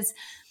 Because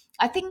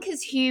I think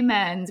as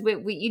humans,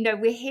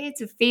 we're here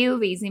to feel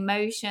these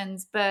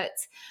emotions, but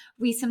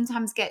we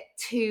sometimes get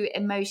too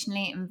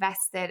emotionally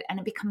invested, and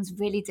it becomes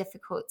really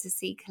difficult to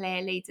see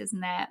clearly,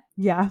 doesn't it?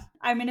 Yeah.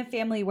 I'm in a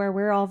family where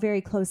we're all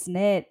very close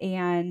knit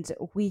and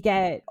we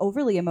get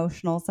overly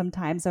emotional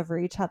sometimes over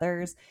each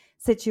other's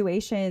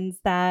situations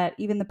that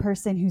even the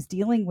person who's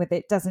dealing with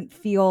it doesn't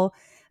feel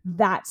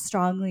that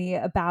strongly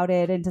about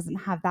it and doesn't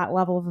have that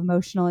level of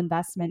emotional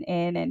investment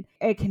in. And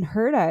it can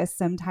hurt us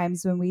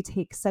sometimes when we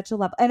take such a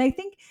level. And I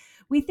think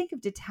we think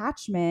of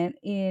detachment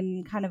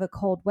in kind of a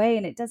cold way,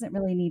 and it doesn't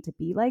really need to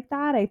be like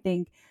that. I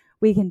think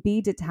we can be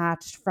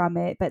detached from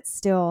it, but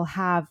still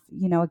have,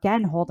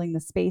 again, holding the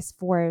space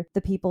for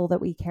the people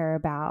that we care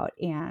about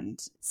and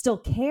still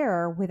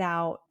care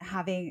without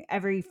having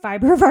every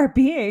fiber of our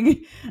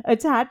being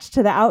attached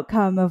to the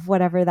outcome of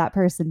whatever that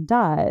person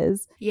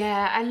does.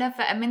 Yeah, I love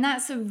that. I mean,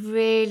 that's a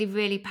really,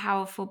 really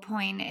powerful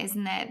point,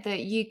 isn't it?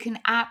 That you can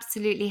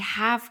absolutely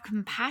have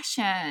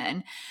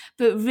compassion,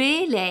 but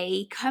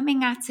really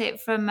coming at it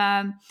from,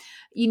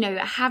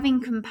 having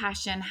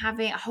compassion,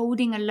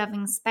 holding a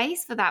loving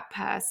space for that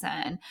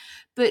person,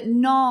 but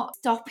not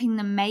stopping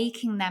them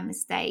making their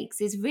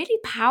mistakes is really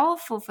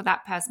powerful for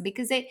that person,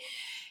 because it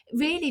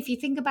really, if you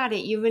think about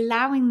it, you're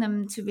allowing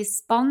them to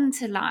respond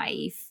to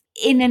life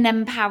in an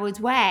empowered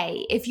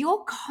way. If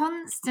you're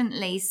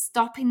constantly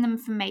stopping them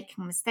from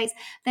making mistakes,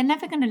 they're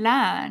never going to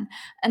learn,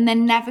 and they're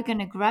never going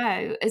to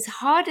grow. As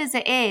hard as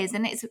it is,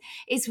 and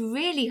it's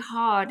really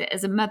hard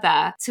as a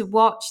mother to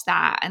watch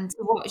that and to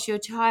watch your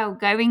child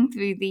going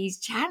through these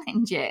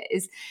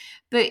challenges.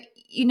 But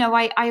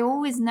I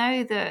always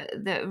know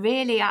that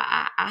really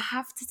I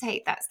have to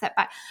take that step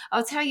back.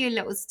 I'll tell you a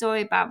little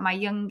story about my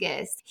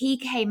youngest. He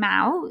came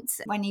out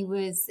when he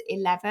was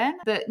 11,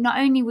 but not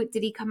only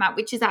did he come out,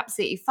 which is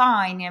absolutely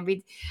fine,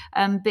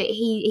 but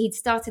he'd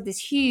started this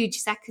huge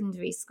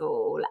secondary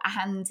school,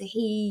 and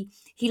he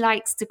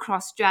likes to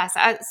cross dress.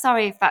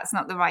 Sorry if that's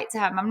not the right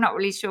term. I'm not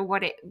really sure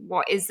what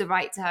is the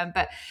right term,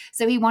 but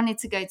so he wanted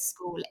to go to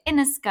school in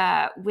a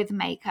skirt with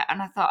makeup,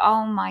 and I thought,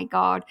 oh my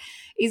God,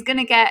 he's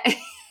gonna get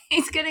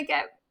he's gonna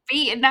get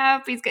beaten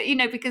up. He's got,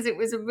 because it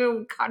was a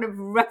real kind of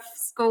rough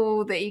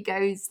school that he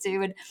goes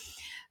to.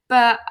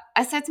 But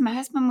I said to my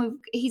husband,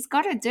 he's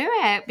got to do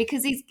it,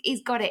 because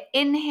he's got it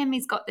in him.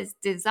 He's got this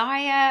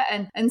desire.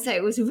 And so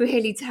it was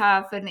really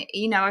tough. And,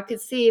 I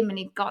could see him, and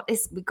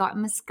we got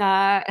him a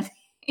skirt.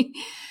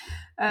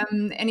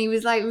 And he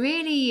was like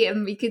really,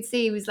 and we could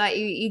see he was like,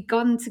 he'd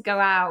gone to go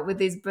out with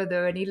his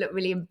brother, and he looked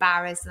really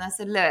embarrassed. And I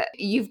said, look,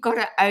 you've got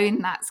to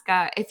own that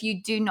skirt. If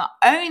you do not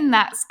own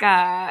that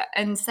skirt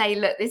and say,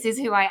 look, this is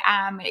who I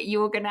am,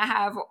 you're going to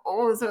have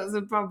all sorts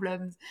of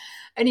problems.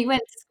 And he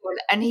went to school,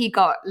 and he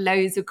got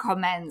loads of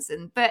comments,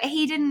 but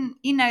he didn't,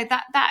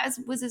 that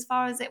was as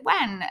far as it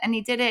went. And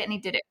he did it,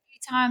 a few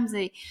times.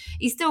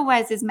 He still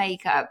wears his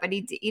makeup, but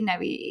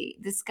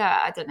the skirt,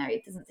 I don't know,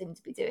 he doesn't seem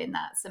to be doing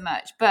that so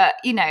much. But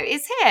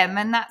it's him,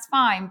 and that's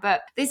fine.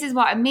 But this is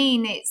what I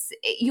mean.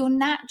 Your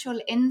natural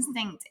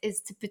instinct is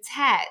to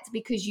protect,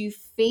 because you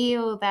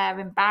feel their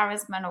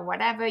embarrassment or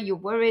whatever. You're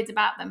worried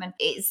about them, and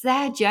it's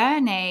their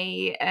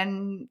journey,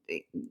 and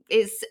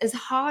it's as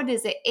hard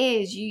as it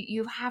is.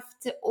 You have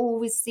to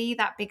always see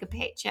that bigger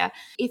picture.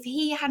 If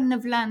he hadn't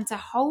have learned to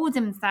hold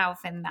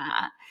himself in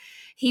that,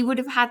 he would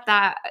have had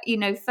that,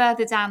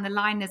 further down the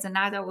line as an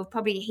adult, with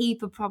probably a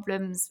heap of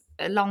problems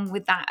along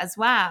with that as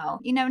well.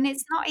 And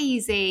it's not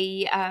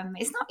easy.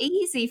 It's not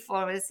easy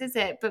for us, is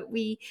it? But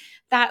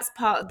that's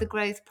part of the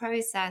growth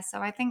process. So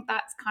I think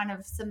that's kind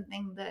of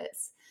something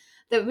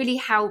that really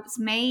helps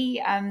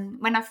me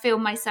when I feel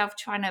myself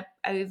trying to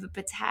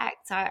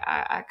overprotect.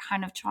 I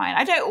kind of try, and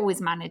I don't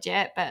always manage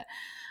it, but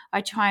I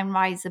try and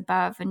rise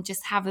above and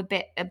just have a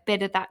bit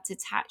of that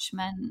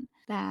detachment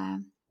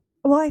there.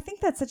 Well, I think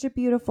that's such a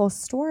beautiful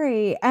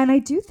story. And I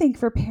do think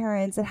for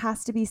parents, it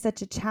has to be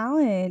such a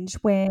challenge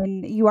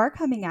when you are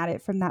coming at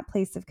it from that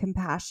place of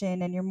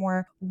compassion and you're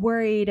more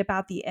worried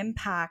about the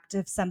impact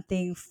of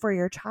something for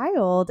your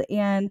child.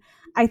 And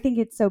I think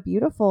it's so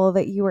beautiful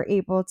that you were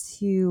able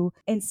to,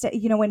 instead,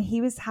 when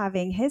he was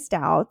having his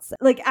doubts,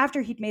 like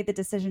after he'd made the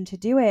decision to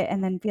do it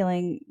and then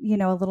feeling,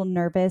 a little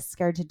nervous,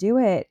 scared to do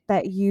it,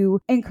 that you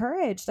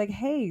encouraged, like,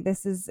 hey,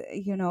 this is,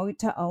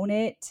 to own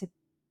it, to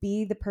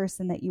be the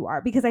person that you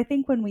are. Because I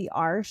think when we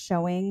are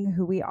showing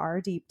who we are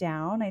deep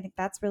down, I think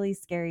that's really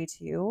scary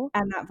too,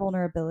 and that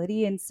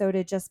vulnerability. And so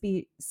to just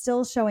be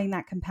still showing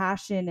that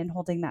compassion and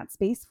holding that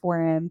space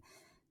for him,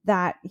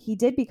 that he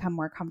did become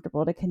more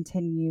comfortable to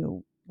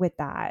continue with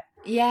that.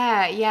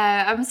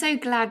 Yeah. I'm so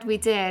glad we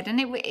did, and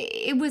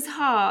it was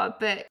hard,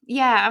 but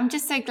yeah, I'm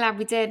just so glad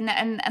we did,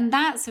 and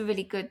that's a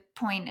really good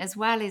point as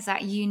well. Is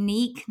that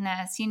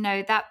uniqueness?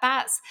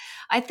 That's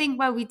I think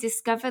where we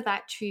discover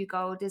that true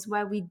gold is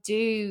where we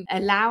do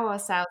allow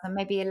ourselves, and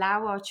maybe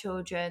allow our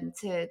children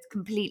to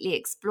completely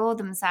explore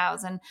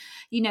themselves, and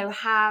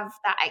have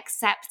that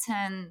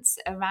acceptance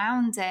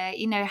around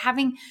it.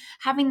 Having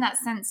that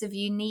sense of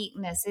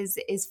uniqueness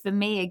is for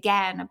me,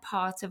 again, a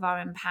part of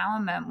our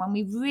empowerment, when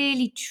we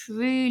really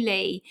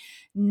truly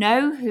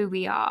know who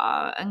we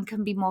are and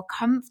can be more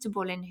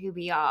comfortable in who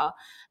we are.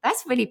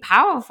 That's really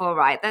powerful,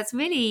 right? That's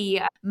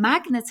really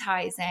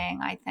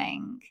magnetizing, I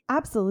think.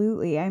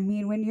 Absolutely. I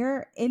mean, when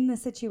you're in the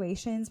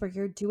situations where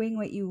you're doing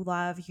what you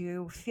love,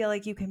 you feel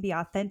like you can be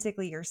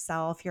authentically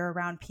yourself, you're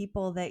around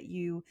people that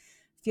you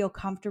feel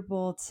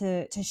comfortable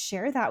to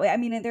share that way. I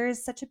mean, there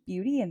is such a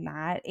beauty in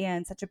that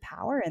and such a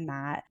power in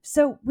that.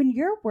 So when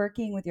you're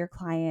working with your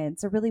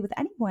clients or really with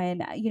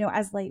anyone,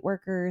 as light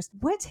workers,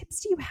 what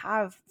tips do you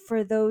have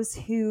for those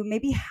who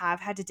maybe have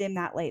had to dim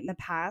that light in the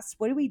past?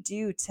 What do we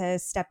do to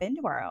step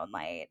into our own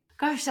light?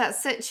 Gosh,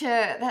 that's such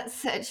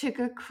a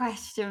good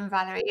question,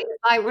 Valerie.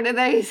 It's like one of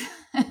those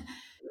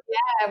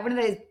yeah, one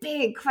of those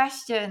big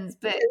questions,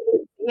 but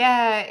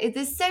yeah,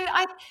 there's so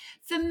I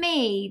for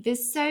me,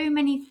 there's so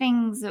many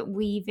things that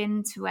weave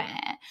into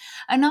it.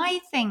 And I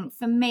think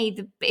for me,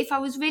 if I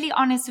was really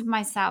honest with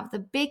myself, the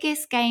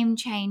biggest game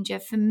changer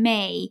for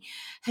me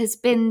has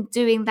been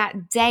doing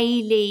that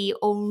daily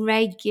or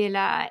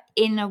regular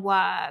inner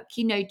work,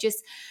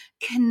 just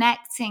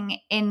connecting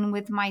in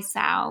with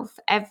myself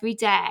every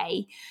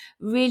day,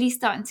 really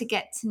starting to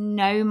get to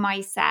know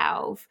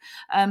myself,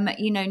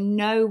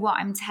 know what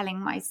I'm telling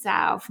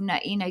myself,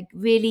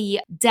 really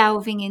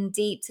delving in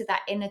deep to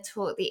that inner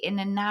talk, the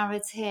inner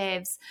narratives.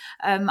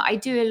 I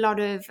do a lot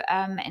of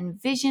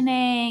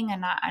envisioning,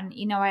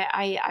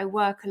 I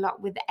work a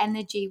lot with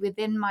energy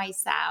within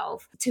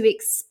myself to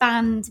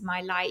expand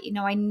my light.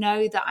 I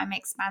know that I'm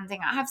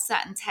expanding. I have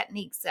certain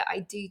techniques that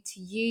I do to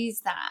use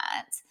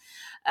that.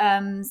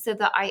 So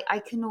that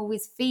I can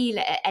always feel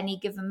it at any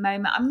given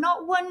moment. I'm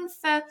not one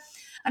for,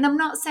 and I'm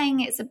not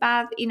saying it's a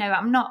bad,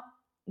 I'm not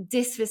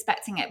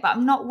disrespecting it, but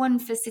I'm not one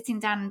for sitting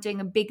down and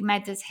doing a big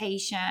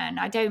meditation.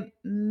 I don't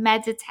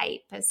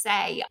meditate per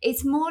se.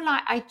 It's more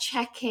like I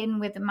check in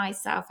with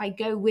myself. I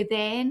go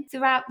within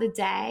throughout the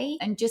day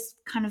and just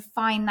kind of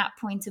find that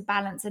point of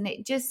balance. And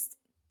it just,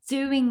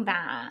 doing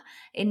that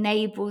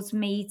enables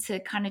me to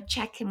kind of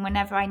check in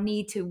whenever I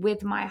need to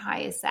with my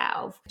higher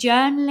self.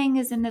 Journaling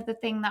is another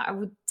thing that I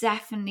would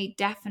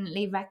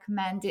definitely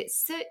recommend.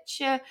 It's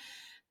such a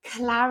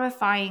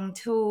clarifying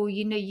tool.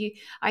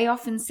 I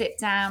often sit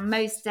down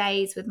most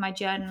days with my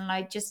journal.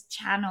 I just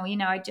channel,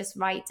 I just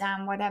write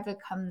down whatever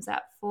comes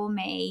up for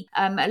me.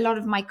 A lot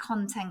of my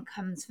content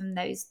comes from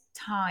those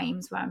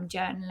times where I'm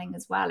journaling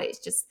as well. It's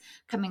just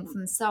coming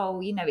from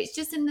soul. It's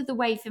just another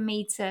way for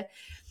me to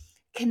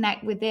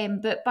connect with him.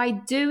 But by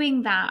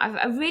doing that,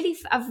 I've really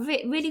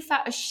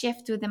felt a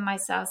shift within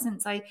myself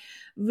since I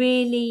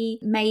really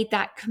made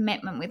that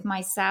commitment with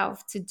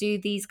myself to do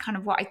these kind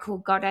of what I call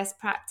goddess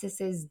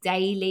practices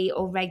daily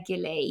or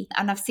regularly.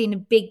 And I've seen a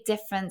big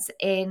difference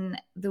in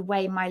the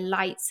way my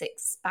light's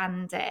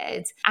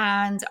expanded.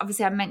 And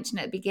obviously I mentioned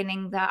at the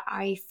beginning that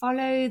I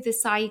follow the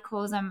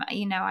cycles.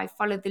 I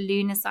follow the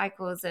lunar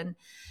cycles and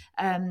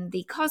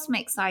the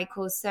cosmic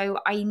cycles. So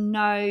I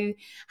know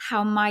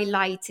how my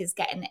light is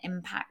getting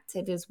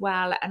impacted as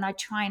well. And I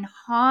try and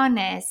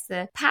harness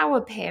the power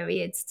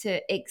periods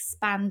to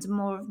expand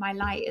more of my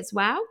light as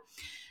well.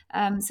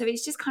 So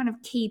it's just kind of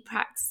key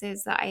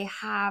practices that I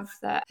have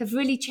that have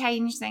really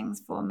changed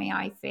things for me,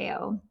 I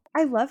feel.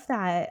 I love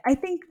that. I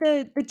think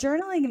the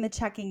journaling and the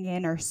checking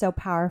in are so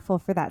powerful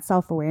for that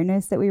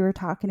self-awareness that we were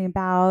talking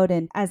about.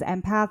 And as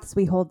empaths,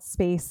 we hold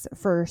space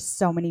for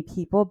so many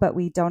people, but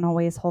we don't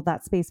always hold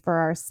that space for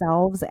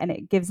ourselves. And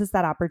it gives us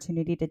that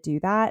opportunity to do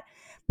that.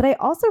 But I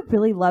also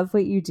really love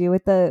what you do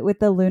with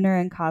the lunar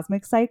and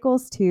cosmic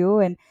cycles too.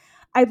 And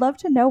I'd love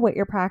to know what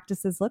your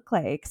practices look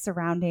like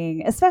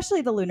surrounding,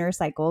 especially the lunar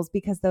cycles,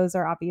 because those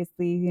are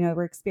obviously,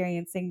 we're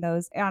experiencing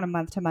those on a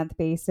month to month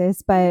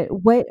basis. But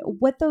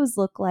what those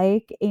look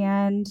like,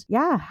 and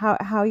yeah,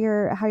 how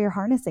you're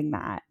harnessing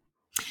that.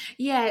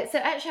 Yeah, so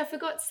actually I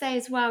forgot to say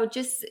as well,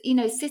 just,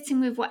 sitting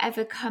with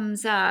whatever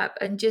comes up,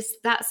 and just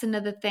that's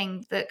another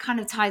thing that kind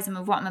of ties in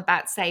with what I'm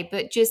about to say.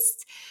 But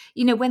just,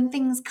 when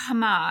things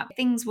come up,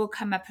 things will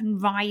come up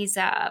and rise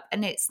up.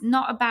 And it's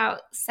not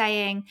about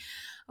saying,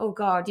 oh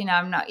God,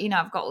 I'm not,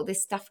 I've got all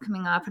this stuff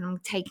coming up and I'm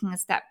taking a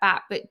step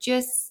back, but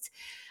just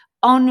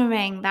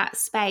honoring that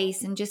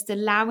space and just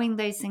allowing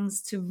those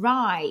things to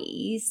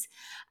rise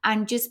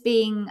and just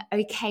being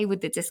okay with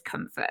the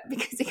discomfort,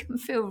 because it can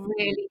feel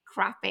really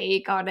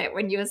crappy, got it,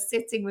 when you're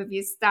sitting with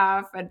your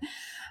stuff.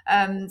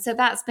 And so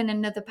that's been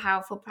another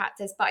powerful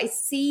practice. But I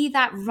see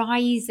that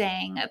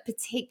rising at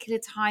particular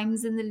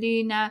times in the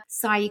lunar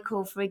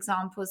cycle, for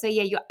example. So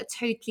yeah, you're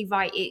totally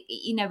right.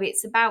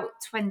 It's about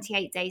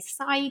 28-day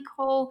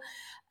cycle.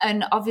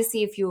 And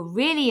obviously, if you're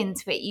really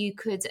into it, you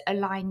could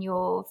align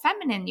your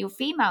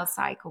female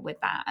cycle with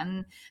that.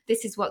 And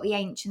this is what the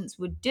ancients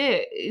would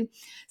do,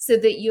 so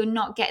that you're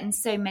not getting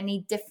so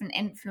many different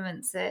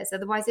influences.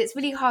 Otherwise, it's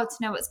really hard to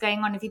know what's going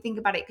on if you think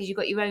about it, because you've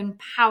got your own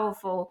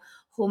powerful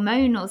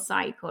hormonal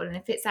cycle. And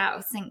if it's out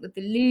of sync with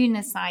the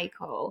lunar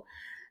cycle,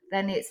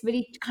 then it's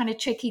really kind of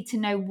tricky to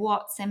know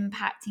what's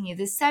impacting you.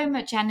 There's so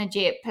much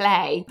energy at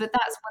play, but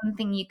that's one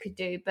thing you could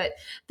do. But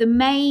the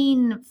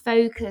main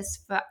focus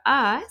for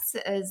us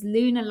as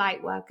lunar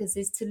light workers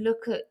is to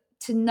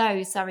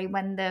know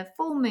when the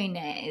full moon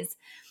is,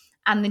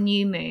 and the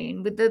new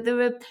moon.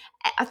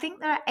 I think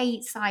there are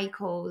 8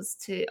 phases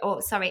to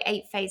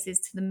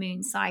the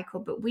moon cycle,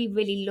 but we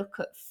really look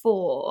at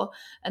 4.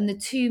 And the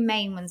 2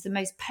 main ones, the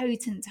most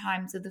potent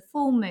times, are the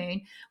full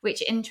moon,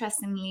 which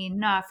interestingly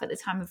enough, at the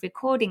time of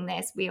recording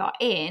this, we are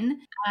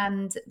in,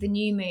 and the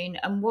new moon.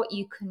 And what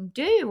you can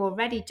do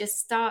already, just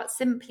start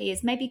simply,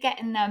 is maybe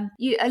getting them.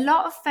 A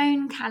lot of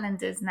phone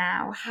calendars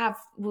now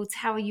will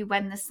tell you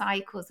when the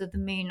cycles of the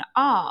moon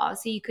are,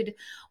 so you could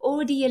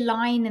already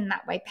align in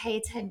that way. Pay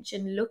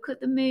attention, look at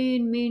the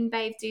moon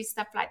bathe, do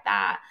stuff like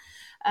that.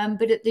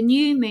 But at the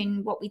new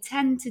moon, what we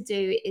tend to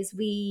do is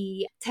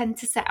we tend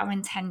to set our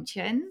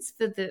intentions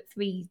for the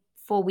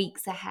 4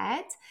 weeks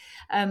ahead,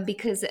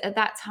 because at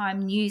that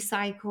time, new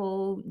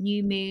cycle,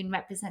 new moon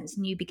represents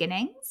new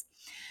beginnings.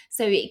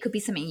 So it could be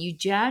something you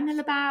journal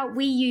about.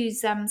 We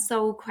use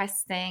soul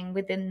questing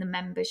within the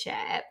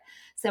membership.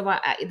 So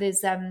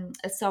there's a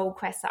soul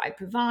quest that I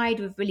provide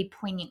with really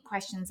poignant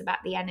questions about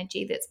the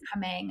energy that's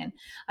coming. And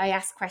I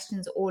ask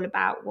questions all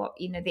about what,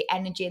 the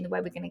energy and the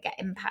way we're going to get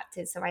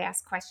impacted. So I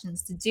ask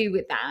questions to do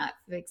with that,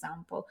 for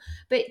example.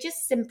 But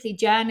just simply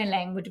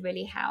journaling would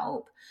really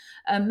help.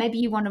 Maybe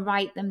you want to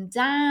write them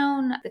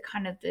down, the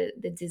kind of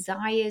the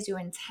desires, your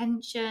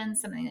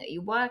intentions, something that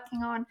you're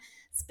working on.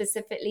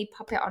 Specifically,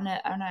 pop it on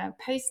a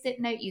post-it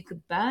note. You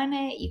could burn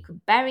it, you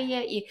could bury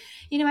it.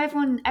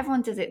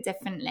 Everyone does it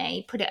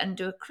differently. Put it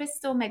under a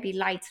crystal, maybe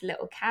light a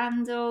little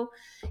candle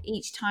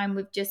each time,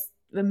 with just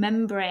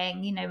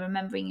remembering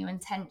your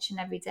intention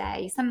every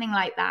day, something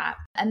like that.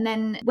 And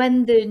then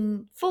when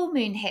the full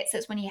moon hits,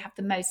 that's when you have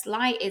the most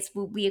light.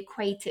 We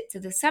equate it to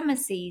the summer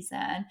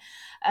season,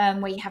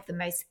 where you have the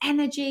most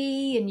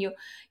energy,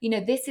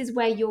 and this is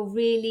where you're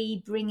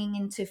really bringing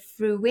into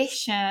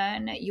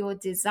fruition your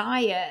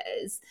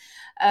desires.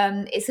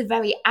 It's a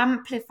very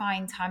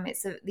amplifying time.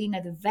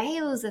 The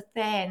veils are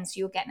thin, so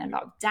you're getting a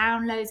lot of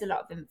downloads, a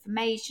lot of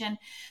information.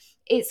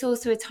 It's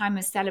also a time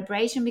of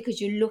celebration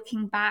because you're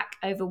looking back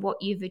over what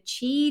you've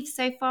achieved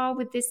so far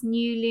with this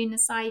new lunar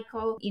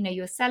cycle.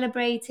 You're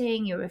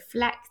celebrating, you're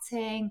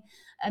reflecting,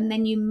 and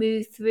then you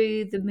move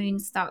through, the moon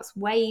starts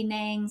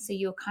waning. So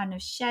you're kind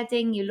of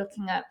shedding, you're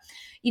looking at,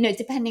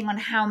 depending on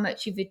how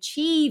much you've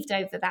achieved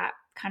over that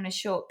kind of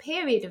short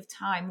period of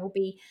time, will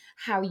be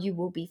how you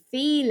will be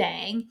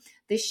feeling.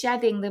 The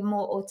shedding, the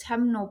more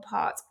autumnal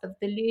part of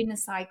the lunar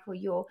cycle,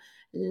 you're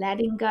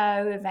letting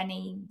go of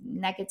any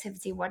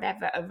negativity,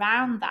 whatever,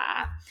 around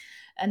that.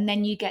 And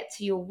then you get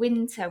to your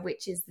winter,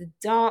 which is the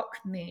dark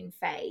moon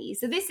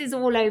phase. So this is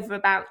all over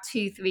about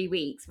 2-3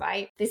 weeks,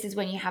 right? This is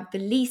when you have the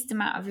least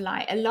amount of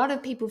light. A lot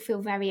of people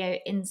feel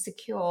very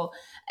insecure,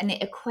 and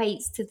it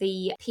equates to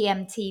the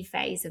PMT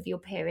phase of your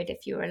period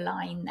if you're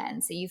aligned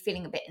then. So you're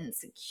feeling a bit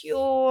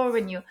insecure,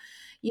 and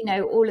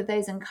all of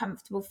those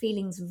uncomfortable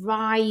feelings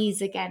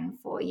rise again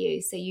for you.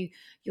 So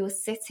you're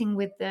sitting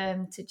with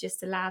them to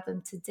just allow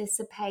them to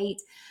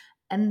dissipate.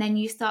 And then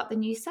you start the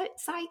new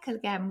cycle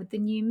again with the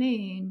new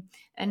moon.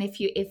 And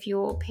if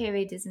your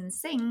period is in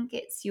sync,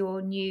 it's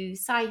your new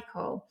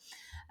cycle.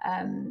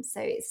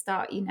 So it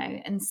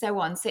and so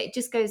on. So it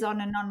just goes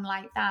on and on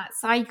like that,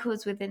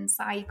 cycles within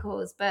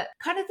cycles. But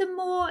kind of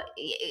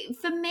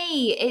for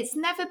me, it's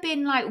never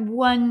been like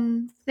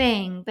one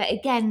thing, but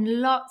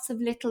again, lots of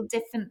little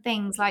different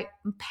things, like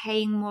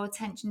paying more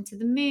attention to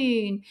the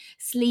moon,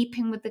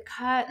 sleeping with the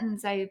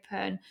curtains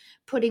open,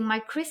 putting my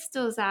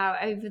crystals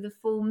out over the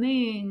full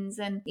moons,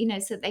 and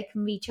so they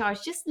can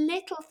recharge. Just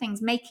little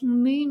things,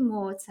 making moon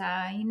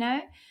water,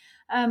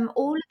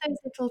 all of those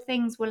little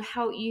things will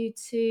help you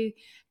to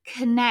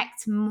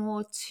connect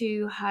more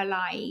to her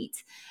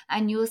light,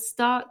 and you'll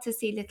start to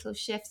see little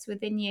shifts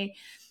within you.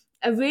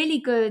 A really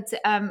good,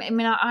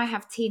 I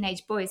have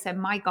teenage boys, so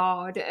my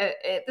God,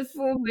 at the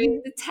full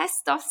moon, the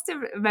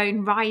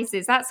testosterone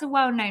rises. That's a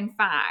well-known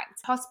fact.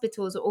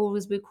 Hospitals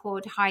always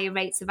record higher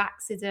rates of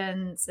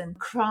accidents, and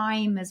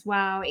crime as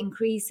well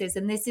increases.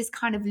 And this is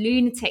kind of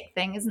lunatic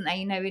thing, isn't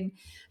there? In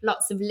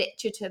lots of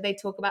literature, they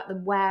talk about the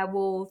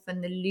werewolf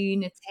and the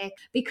lunatic,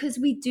 because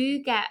we do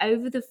get,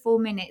 over the 4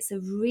 minutes, a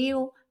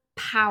real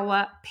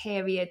power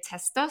period.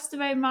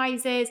 Testosterone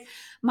rises.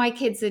 My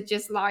kids are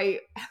just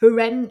like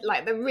horrendous,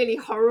 like they're really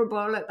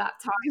horrible at that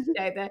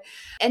time.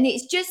 And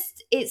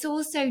it's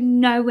also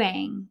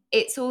knowing,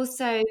 it's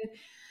also,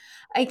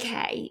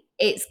 okay,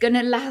 it's going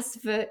to last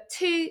for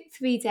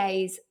 2-3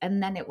 days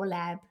and then it will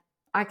ebb.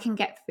 I can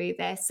get through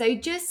this. So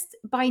just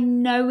by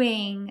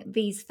knowing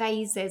these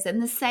phases,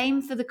 and the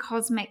same for the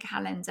cosmic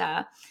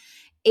calendar,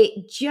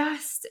 it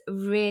just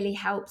really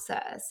helps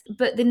us.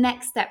 But the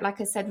next step, like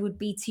I said, would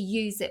be to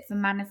use it for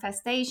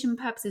manifestation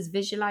purposes,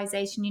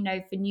 visualization,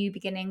 for new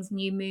beginnings,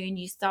 new moon.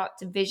 You start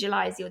to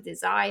visualize your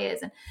desires.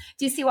 And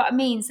do you see what I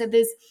mean? So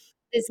there's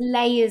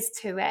layers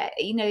to it.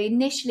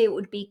 Initially it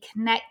would be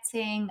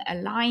connecting,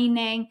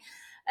 aligning,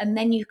 and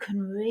then you can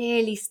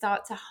really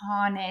start to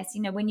harness,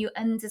 when you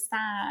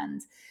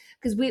understand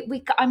because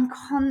I'm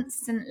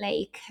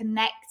constantly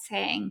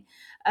connecting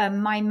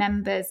my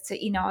members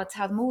to, I'll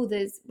tell them all.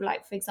 There's,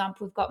 like, for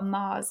example, we've got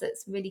Mars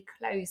that's really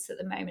close at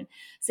the moment,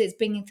 so it's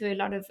bringing through a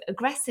lot of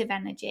aggressive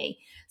energy.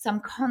 So I'm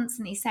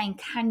constantly saying,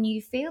 can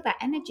you feel that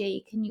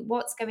energy?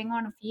 What's going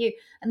on for you?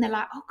 And they're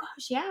like, oh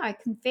gosh, yeah, I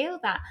can feel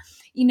that.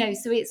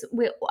 So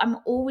I'm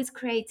always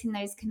creating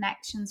those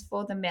connections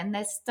for them, and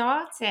they're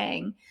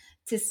starting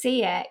to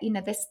see it.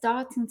 They're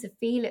starting to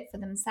feel it for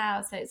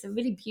themselves. So it's a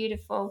really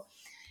beautiful,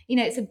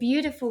 it's a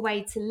beautiful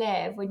way to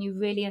live when you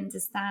really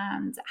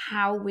understand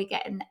how we're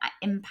getting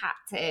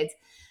impacted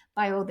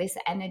by all this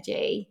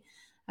energy.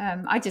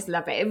 I just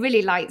love it. It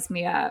really lights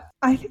me up.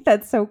 I think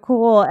that's so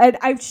cool. And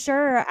I'm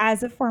sure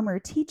as a former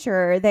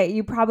teacher that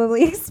you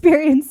probably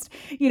experienced,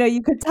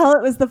 you could tell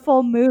it was the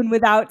full moon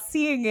without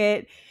seeing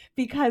it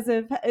because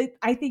of,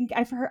 I think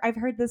I've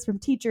heard this from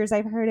teachers.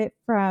 I've heard it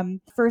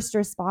from first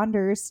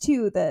responders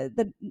too,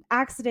 the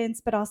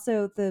accidents, but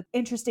also the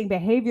interesting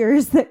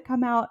behaviors that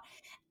come out.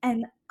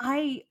 And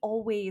I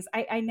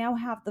now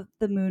have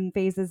the moon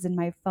phases in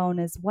my phone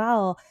as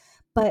well.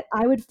 But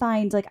I would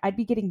find, like, I'd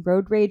be getting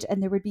road rage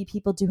and there would be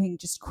people doing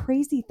just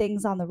crazy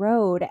things on the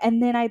road.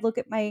 And then I'd look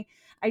at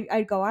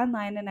I'd go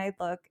online and I'd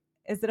look,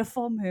 is it a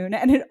full moon?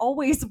 And it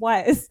always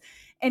was.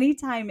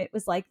 Anytime it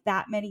was like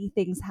that many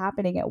things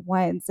happening at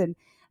once. And,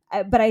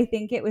 but I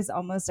think it was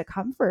almost a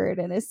comfort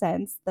in a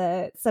sense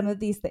that some of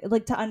these things,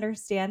 like, to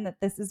understand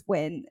that this is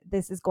when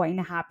this is going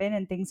to happen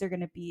and things are going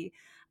to be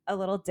a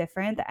little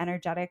different. The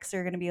energetics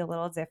are going to be a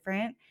little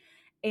different.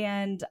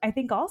 And I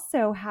think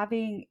also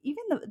having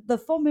even the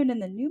full moon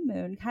and the new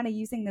moon, kind of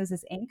using those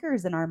as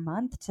anchors in our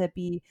month to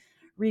be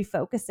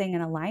refocusing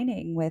and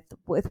aligning with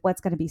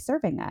what's going to be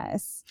serving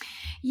us.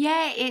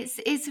 Yeah, it's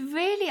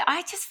really,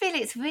 I just feel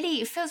it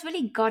feels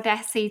really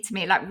goddessy to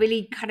me, like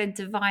really kind of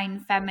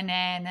divine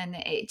feminine, and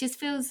it just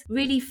feels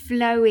really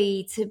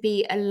flowy to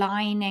be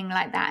aligning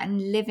like that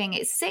and living.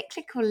 It's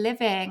cyclical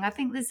living. I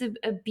think there's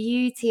a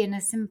beauty and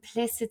a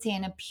simplicity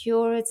and a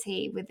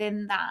purity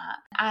within that.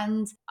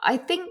 And I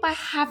think by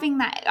having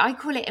that, I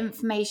call it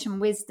information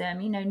wisdom,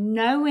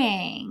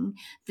 knowing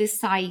the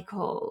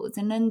cycles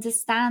and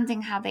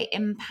understanding how they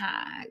impact,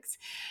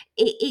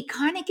 it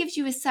kind of gives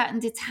you a certain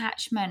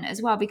detachment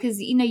as well,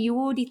 because you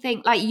already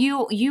think, like,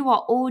 you are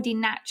already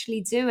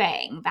naturally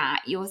doing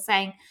that. You're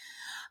saying,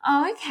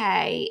 oh,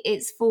 okay,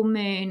 it's full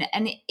moon,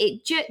 and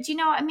do you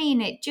know what I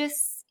mean? It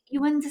just,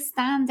 you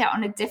understand it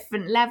on a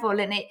different level,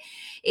 and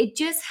it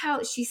just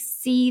helps you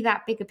see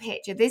that bigger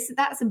picture.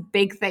 That's a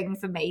big thing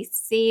for me,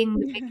 seeing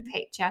the bigger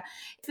picture.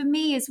 For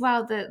me as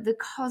well, the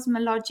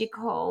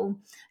cosmological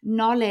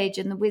knowledge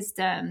and the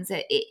wisdoms,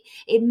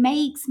 it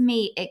makes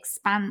me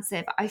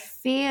expansive. I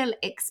feel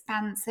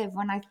expansive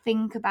when I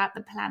think about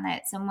the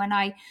planets and when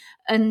I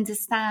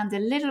understand a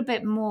little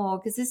bit more,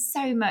 because there's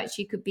so much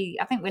you could be.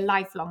 I think we're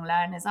lifelong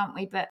learners, aren't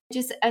we? But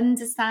just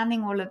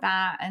understanding all of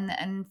that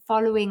and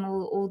following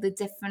all the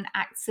different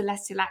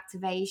celestial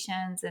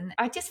activations, and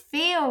I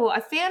feel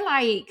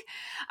like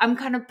I'm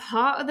kind of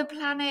part of the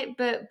planet,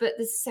 but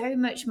there's so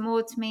much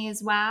more to me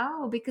as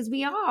well, because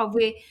we're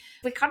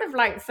kind of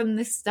like from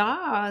the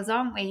stars,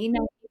 aren't we?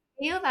 You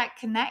feel that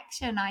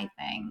connection, I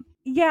think.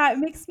 Yeah, it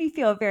makes me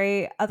feel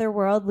very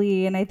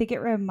otherworldly. And I think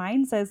it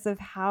reminds us of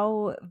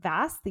how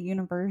vast the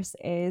universe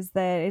is,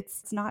 that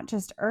it's not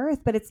just Earth,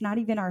 but it's not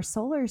even our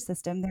solar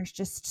system. There's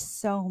just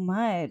so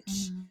much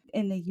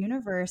in the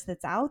universe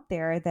that's out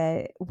there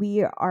that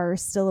we are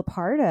still a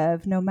part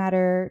of, no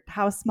matter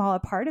how small a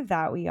part of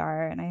that we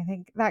are. And I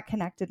think that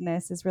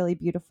connectedness is really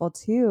beautiful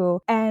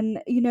too.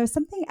 And,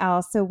 something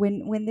else. So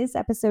when this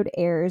episode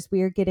airs,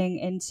 we are getting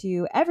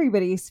into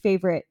everybody's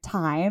favorite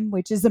time,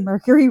 which is a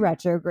Mercury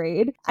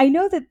retrograde. I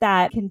know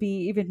that can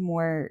be even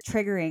more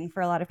triggering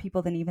for a lot of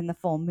people than even the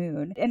full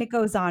moon. And it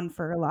goes on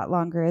for a lot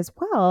longer as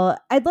well.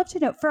 I'd love to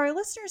know, for our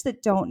listeners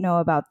that don't know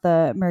about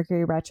the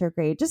Mercury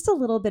retrograde, just a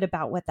little bit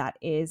about what that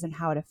is and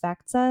how it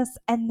affects us.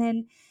 And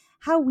then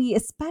how we,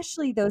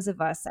 especially those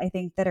of us, I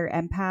think, that are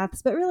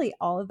empaths, but really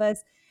all of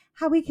us,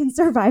 how we can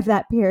survive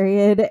that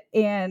period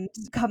and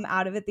come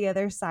out of it the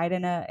other side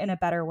in a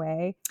better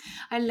way.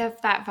 I love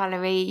that,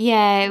 Valerie.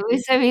 Yeah,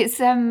 so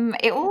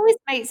it always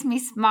makes me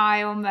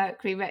smile,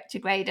 Mercury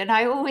retrograde, and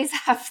I always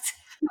have to,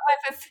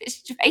 however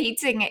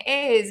frustrating it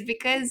is,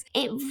 because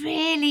it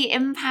really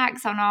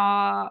impacts on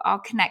our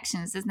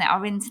connections, doesn't it?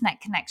 Our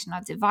internet connection, our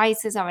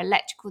devices, our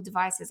electrical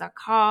devices, our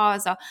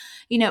cars,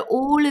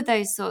 all of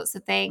those sorts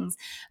of things.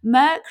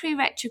 Mercury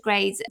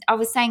retrogrades, I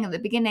was saying at the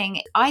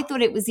beginning, I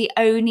thought it was the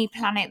only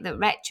planet that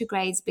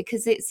retrogrades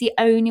because it's the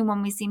only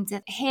one we seem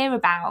to hear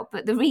about.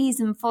 But the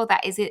reason for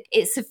that is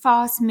it's a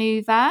fast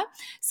mover.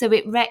 So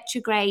it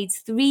retrogrades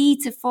 3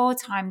 to 4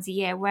 times a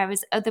year,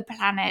 whereas other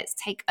planets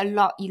take a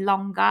lot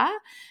longer.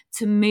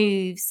 to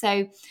move.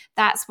 So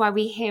that's why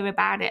we hear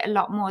about it a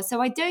lot more.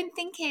 So I don't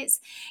think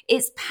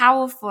it's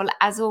powerful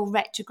as all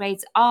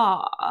retrogrades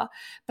are,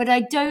 but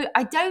I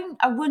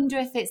wonder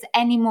if it's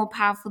any more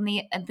powerful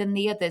than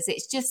the others.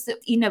 It's just that,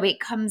 it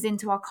comes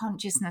into our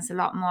consciousness a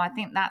lot more. I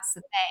think that's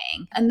the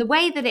thing. And the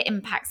way that it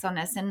impacts on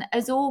us, and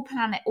as all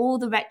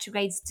the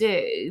retrogrades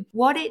do,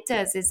 what it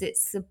does is it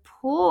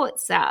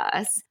supports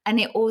us, and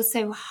it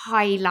also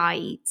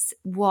highlights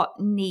what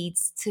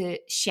needs to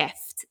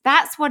shift.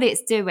 That's what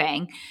it's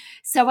doing.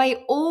 So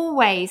I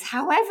always,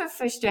 however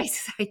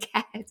frustrated I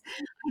get,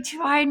 I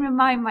try and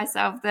remind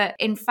myself that,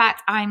 in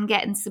fact, I'm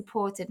getting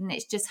supported, and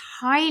it's just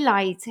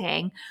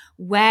highlighting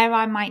where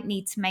I might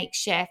need to make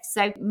shifts.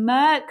 So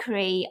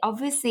Mercury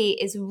obviously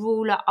is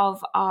ruler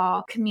of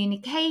our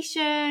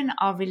communication,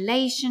 our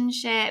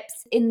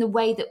relationships, in the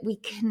way that we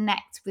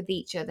connect with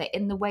each other,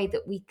 in the way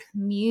that we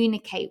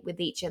communicate with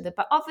each other.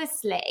 But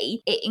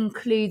obviously it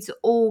includes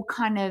all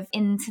kind of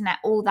internet,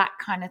 all that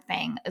kind of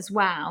thing as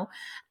well.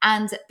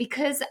 And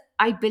because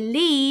I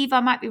believe, I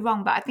might be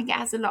wrong, but I think it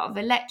has a lot of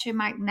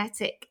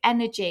electromagnetic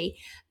energy.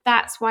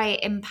 That's why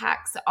it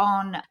impacts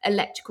on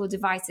electrical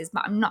devices,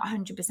 but I'm not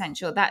 100%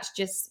 sure. That's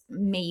just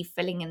me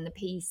filling in the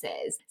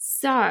pieces.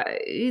 So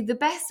the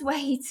best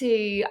way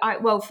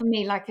for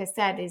me, like I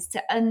said, is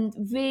to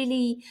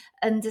really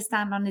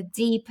understand on a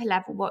deeper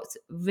level what's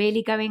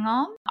really going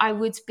on. I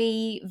would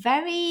be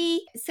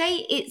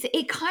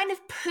it kind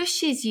of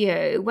pushes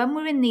you when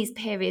we're in these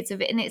periods of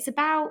it, and it's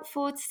about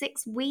 4 to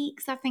 6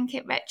 weeks, I think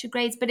it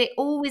retrogrades, but it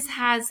always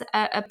has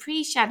a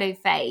pre-shadow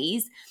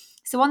phase.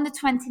 So on the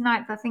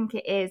 29th, I think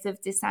it is,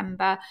 of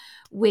December,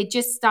 we're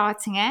just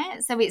starting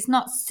it. So it's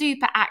not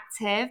super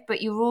active,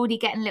 but you're already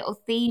getting little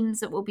themes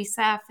that will be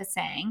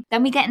surfacing.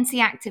 Then we get into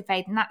the active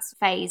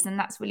phase, and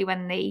that's really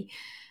when the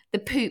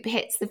poop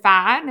hits the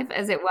fan,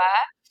 as it were.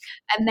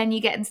 And then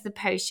you get into the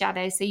post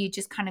shadow. So you're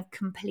just kind of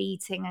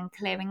completing and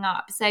clearing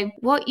up. So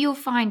what you'll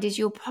find is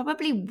you'll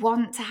probably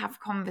want to have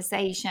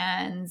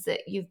conversations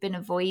that you've been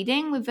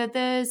avoiding with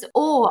others.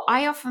 Or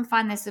I often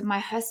find this with my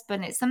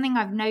husband. It's something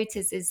I've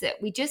noticed, is that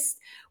we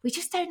just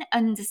don't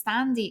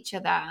understand each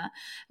other.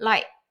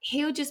 Like,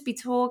 he'll just be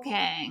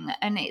talking,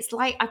 and it's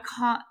like I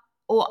can't,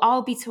 or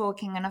I'll be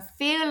talking, and I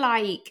feel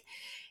like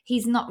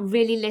he's not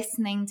really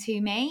listening to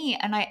me,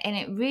 and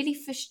it really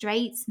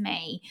frustrates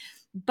me.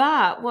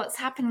 But what's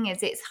happening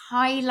is it's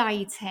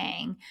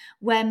highlighting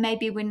where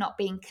maybe we're not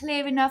being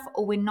clear enough,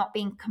 or we're not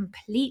being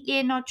completely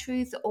in our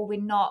truth, or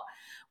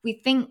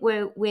we think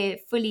we're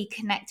fully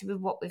connected with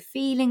what we're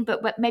feeling,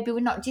 but maybe we're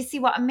not. Do you see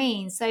what I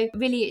mean? So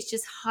really it's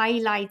just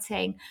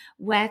highlighting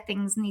where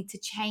things need to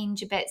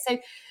change a bit.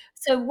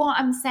 So what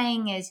I'm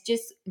saying is,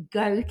 just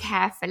go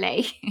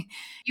carefully.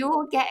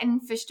 You're getting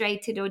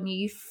frustrated, or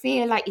you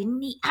feel like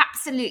you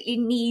absolutely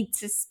need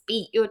to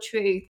speak your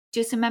truth.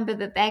 Just remember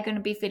that they're going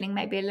to be feeling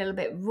maybe a little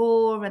bit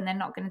raw, and they're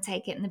not going to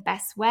take it in the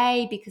best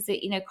way, because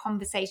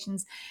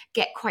conversations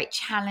get quite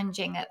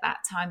challenging at that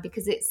time,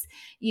 because it's,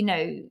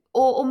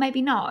 or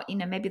maybe not,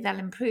 maybe they'll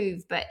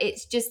improve, but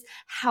it's just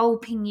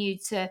helping you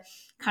to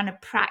kind of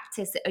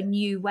practice a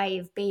new way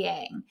of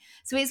being.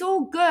 So it's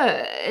all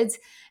good,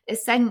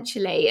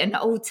 essentially and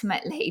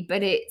ultimately,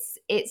 but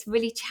it's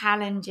really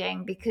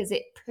challenging because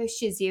it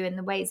pushes you in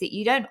the ways that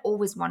you don't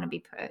always want to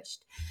be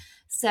pushed.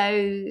 So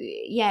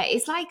yeah,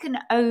 it's like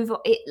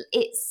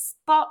it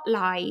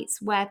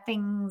spotlights where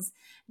things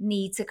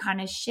need to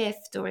kind of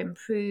shift or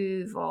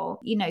improve, or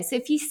so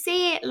if you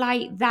see it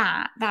like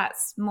that,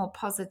 that's more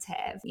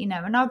positive.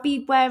 And I'll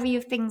be wary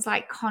of things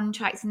like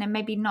contracts, and then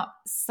maybe not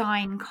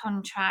sign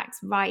contracts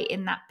right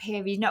in that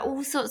period,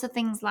 all sorts of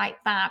things like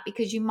that,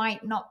 because you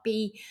might not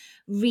be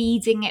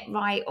reading it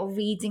right, or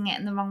reading it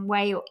in the wrong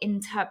way, or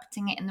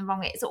interpreting it in the wrong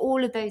way. It's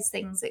all of those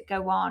things that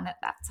go on at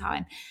that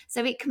time.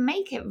 So it can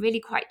make it really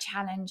quite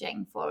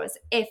challenging for us,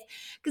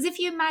 because if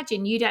you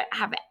imagine you don't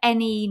have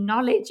any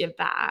knowledge of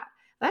that,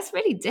 that's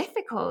really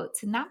difficult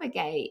to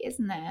navigate,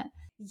 isn't it?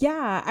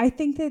 Yeah, I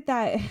think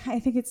I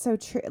think it's so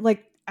true.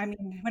 Like, I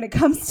mean, when it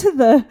comes to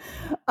the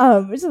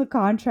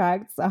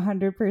contracts,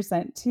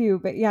 100% too.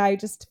 But yeah, I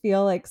just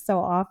feel like so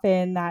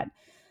often that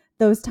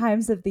those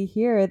times of the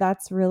year,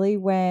 that's really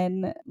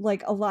when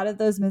like a lot of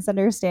those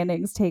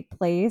misunderstandings take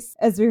place.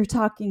 As we were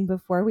talking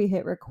before we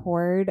hit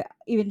record,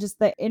 even just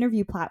the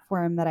interview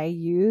platform that I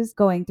use,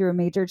 going through a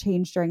major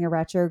change during a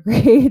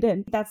retrograde.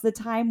 And that's the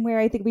time where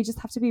I think we just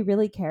have to be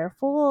really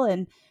careful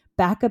and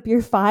back up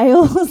your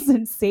files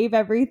and save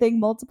everything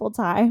multiple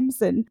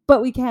times,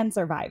 but we can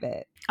survive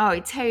it. Oh,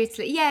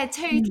 totally. Yeah,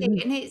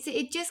 totally. And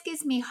it just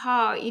gives me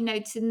heart,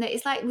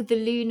 it's like with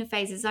the lunar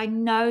phases, I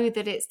know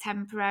that it's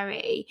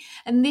temporary.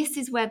 And this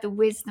is where the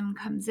wisdom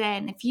comes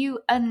in. If you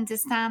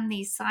understand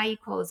these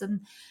cycles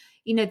and,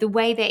 the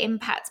way they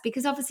impact,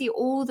 because obviously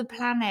all the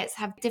planets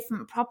have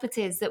different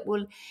properties that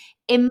will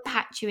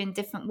impact you in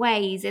different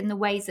ways, in the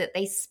ways that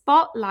they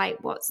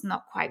spotlight what's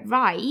not quite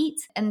right,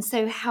 and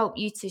so help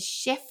you to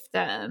shift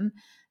them.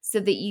 so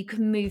that you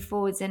can move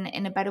forwards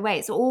in a better way.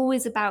 It's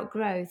always about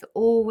growth,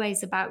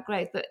 always about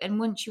growth. And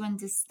once you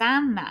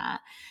understand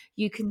that,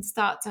 you can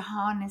start to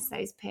harness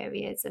those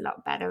periods a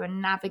lot better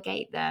and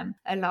navigate them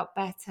a lot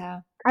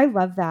better. I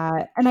love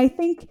that. And I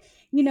think,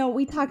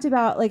 we talked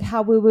about like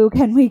how woo woo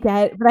can we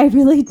get, but I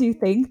really do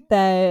think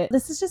that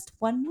this is just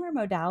one more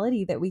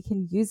modality that we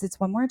can use. It's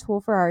one more tool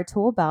for our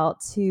tool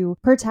belt to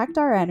protect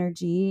our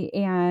energy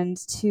and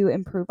to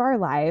improve our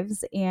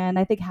lives. And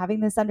I think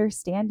having this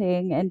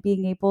understanding and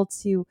being able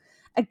to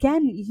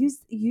again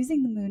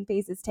using the moon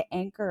phases to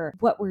anchor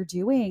what we're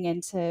doing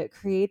and to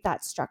create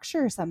that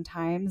structure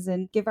sometimes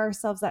and give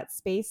ourselves that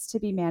space to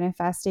be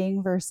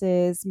manifesting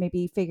versus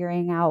maybe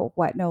figuring out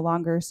what no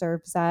longer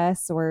serves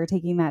us or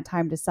taking that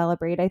time to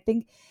celebrate. I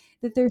think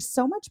that there's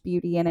so much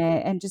beauty in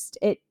it and just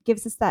it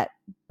gives us that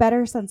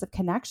better sense of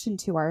connection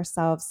to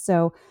ourselves.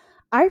 So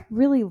I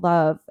really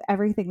love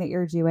everything that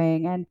you're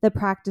doing and the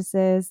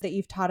practices that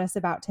you've taught us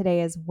about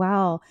today as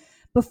well.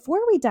 Before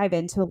we dive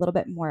into a little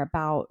bit more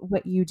about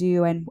what you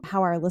do and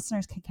how our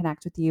listeners can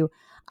connect with you,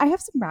 I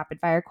have some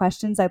rapid fire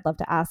questions I'd love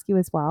to ask you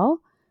as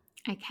well.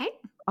 Okay.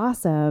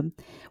 Awesome.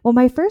 Well,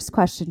 my first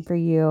question for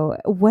you,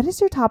 what is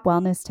your top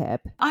wellness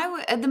tip?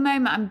 At the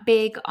moment, I'm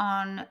big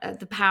on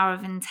the power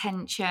of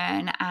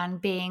intention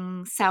and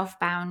being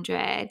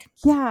self-boundaried.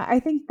 Yeah, I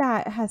think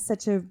that has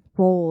such a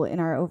role in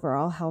our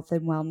overall health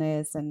and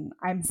wellness. And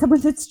I'm someone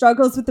that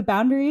struggles with the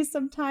boundaries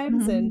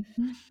sometimes. And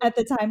at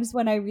the times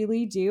when I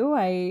really do,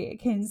 I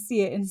can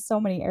see it in so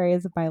many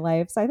areas of my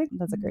life. So I think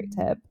that's a great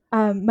tip.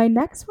 My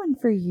next one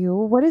for you,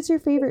 what is your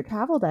favorite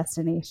travel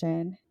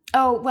destination?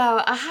 Oh,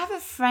 well, I have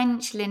a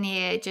French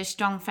lineage, a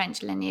strong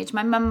French lineage.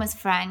 My mum was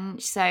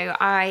French, so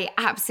I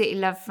absolutely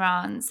love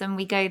France, and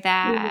we go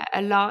there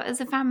a lot as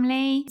a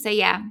family. So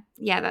yeah,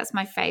 that's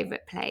my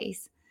favorite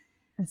place.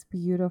 It's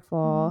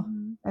beautiful.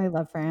 Mhm. I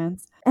love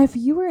France. If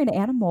you were an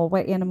animal,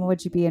 what animal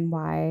would you be and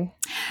why?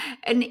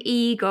 An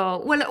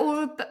eagle, well,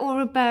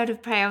 or a bird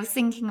of prey. I was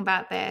thinking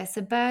about this,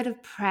 a bird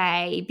of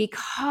prey,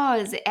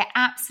 because it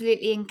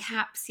absolutely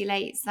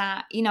encapsulates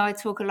that. I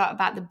talk a lot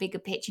about the bigger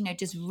picture,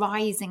 just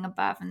rising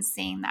above and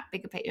seeing that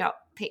bigger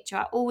picture.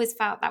 I always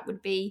felt that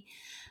would be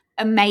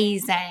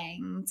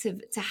amazing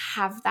to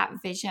have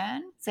that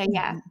vision. So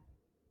yeah, Mhm.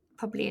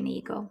 probably an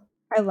eagle.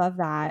 I love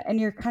that. And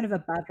you're kind of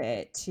above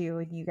it too.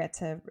 And you get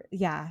to,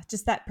 yeah,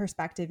 just that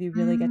perspective. You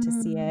really get to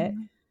see it.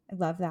 Mm. I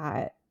love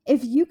that.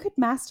 If you could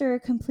master a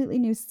completely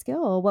new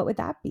skill, what would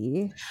that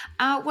be?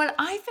 Well,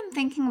 I've been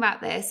thinking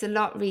about this a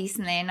lot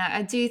recently, and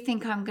I do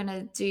think I'm going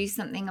to do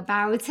something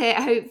about it,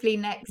 hopefully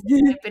next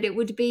year. But it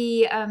would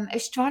be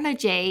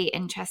astrology,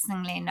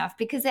 interestingly enough,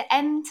 because it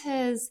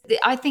enters,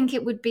 I think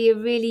it would be a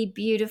really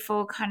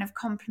beautiful kind of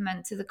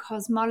complement to the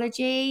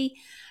cosmology.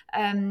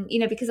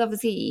 Because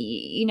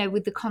obviously,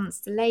 with the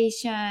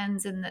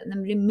constellations and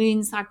the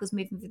moon cycles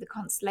moving through the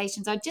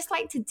constellations, I'd just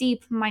like to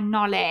deepen my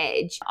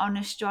knowledge on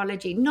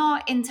astrology,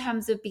 not in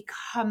terms of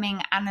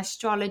becoming an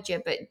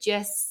astrologer, but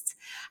just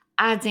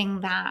adding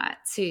that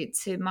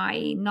to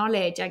my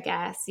knowledge, I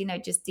guess,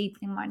 just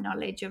deepening my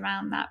knowledge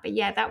around that. But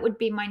yeah, that would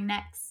be my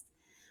next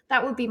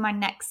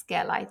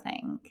skill, I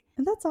think.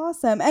 That's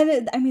awesome.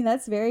 And I mean,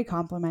 that's very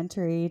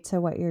complimentary to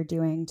what you're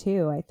doing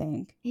too, I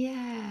think.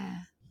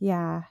 Yeah.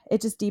 Yeah,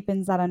 it just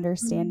deepens that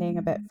understanding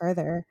a bit Mm.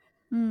 further.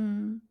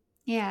 Mm.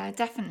 Yeah,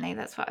 definitely.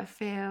 That's what I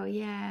feel.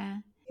 Yeah.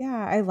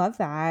 Yeah, I love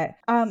that.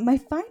 My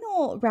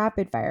final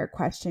rapid fire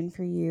question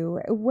for you.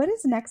 What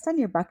is next on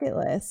your bucket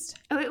list?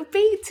 Oh, it would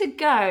be to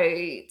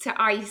go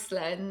to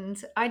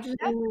Iceland.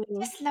 Ooh.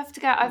 Just love to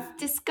go. I've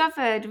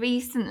discovered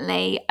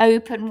recently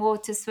open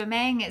water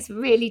swimming. It's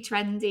really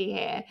trendy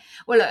here.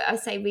 Well, I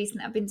say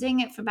recently, I've been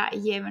doing it for about a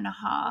year and a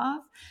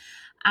half,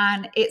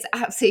 and it's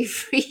absolutely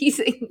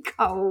freezing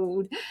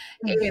cold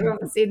here,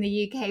 obviously in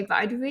the UK. But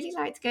I'd really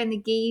like to go in the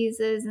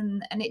geysers,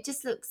 and it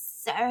just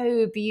looks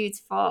so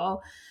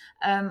beautiful.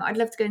 I'd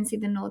love to go and see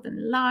the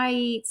Northern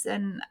Lights,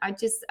 and I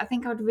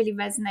think I'd really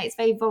resonate. It's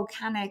very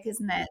volcanic,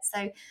 isn't it?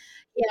 So,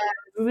 yeah,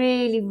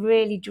 really,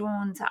 really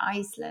drawn to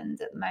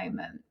Iceland at the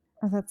moment.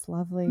 Oh, that's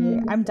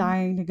lovely. I'm Mm.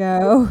 dying to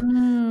go.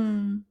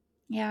 Mm.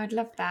 Yeah, I'd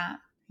love that.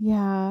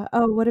 Yeah.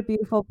 Oh, what a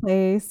beautiful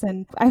place.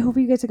 And I hope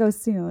you get to go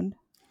soon.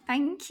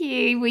 Thank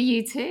you. Well,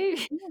 you too.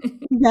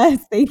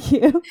 Yes, thank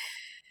you.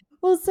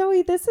 Well,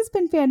 Zoe, this has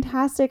been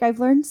fantastic. I've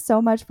learned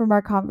so much from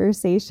our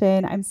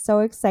conversation. I'm so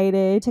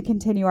excited to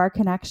continue our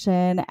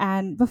connection.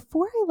 And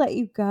before I let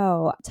you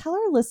go, tell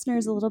our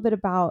listeners a little bit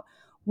about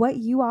what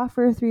you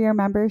offer through your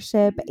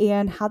membership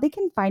and how they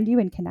can find you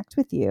and connect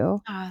with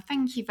you.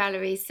 Thank you,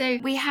 Valerie. So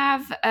we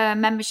have a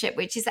membership,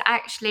 which is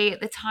actually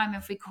at the time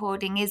of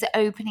recording is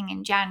opening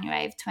in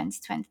January of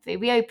 2023.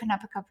 We open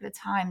up a couple of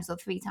times or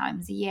 3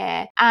 times a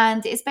year.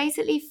 And it's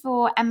basically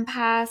for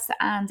empaths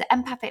and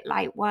empathic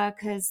light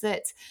workers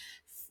that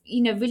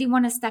really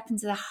want to step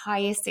into the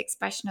highest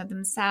expression of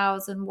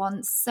themselves and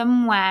want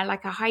somewhere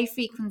like a high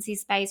frequency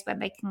space where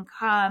they can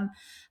come,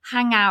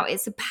 hang out.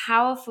 It's a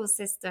powerful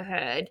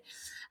sisterhood.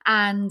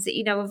 And,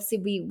 obviously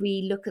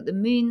we look at the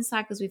moon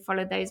cycles, we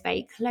follow those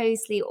very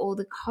closely, all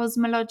the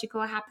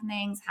cosmological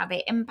happenings, how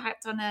they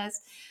impact on us.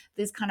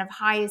 There's kind of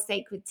higher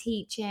sacred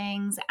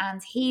teachings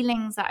and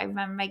healings that I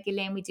run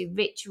regularly. And we do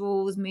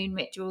rituals, moon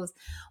rituals,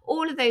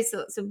 all of those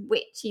sorts of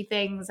witchy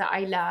things that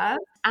I love.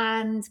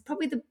 And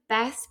probably the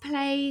best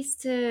place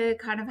to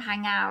kind of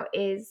hang out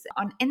is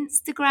on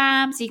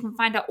Instagram. So you can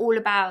find out all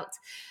about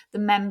the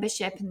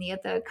membership and the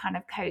other kind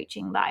of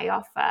coaching that I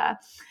offer.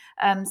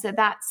 So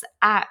that's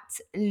at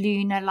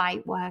Lunar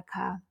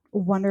Lightworker.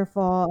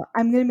 Wonderful.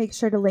 I'm going to make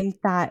sure to link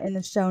that in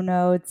the show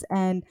notes,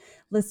 and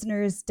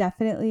listeners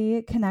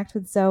definitely connect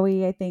with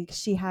Zoe. I think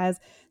she has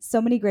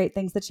so many great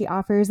things that she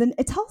offers. And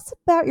tell us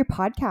about your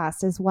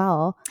podcast as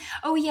well.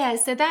 Oh yeah,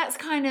 so that's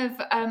kind of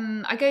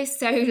I go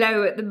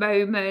solo at the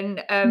moment.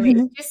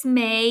 It's just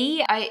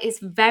me. It's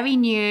very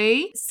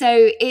new,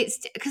 so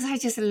it's because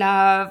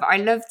I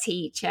love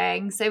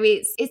teaching. So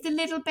it's a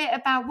little bit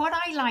about what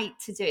I like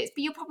to do.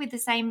 But you're probably the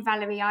same,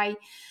 Valerie.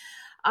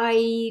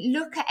 I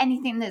look at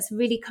anything that's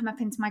really come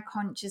up into my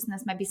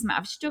consciousness, maybe something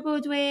I've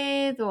struggled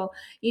with, or,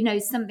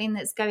 something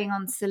that's going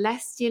on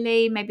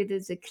celestially, maybe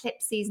there's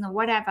eclipse season or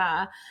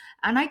whatever.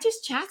 And I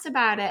just chat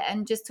about it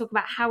and just talk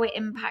about how it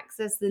impacts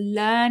us, the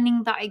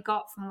learning that I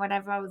got from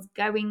whatever I was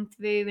going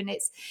through. And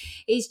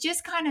it's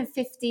just kind of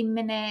 15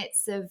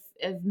 minutes of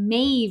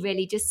me,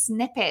 really, just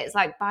snippets,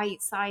 like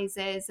bite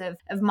sizes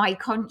of my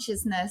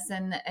consciousness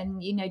and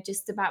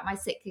just about my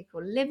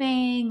cyclical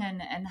living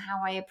and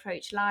how I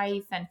approach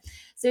life. And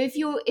so if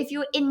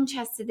you're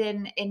interested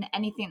in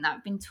anything that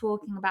I've been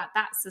talking about,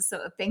 that's the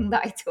sort of thing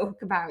that I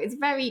talk about. It's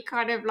very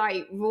kind of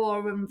like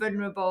raw and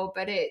vulnerable,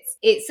 but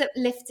it's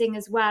uplifting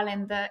as well,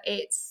 in that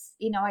it's,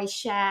 I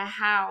share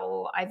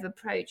how I've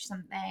approached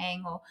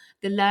something or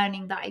the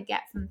learning that I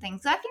get from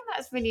things. So I think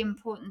that's really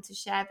important to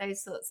share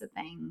those sorts of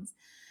things.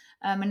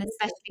 And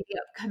especially the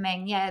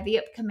upcoming,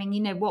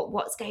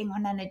 what's going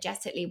on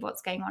energetically,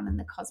 what's going on in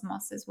the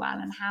cosmos as well,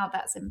 and how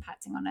that's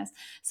impacting on us.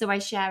 So I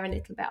share a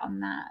little bit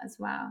on that as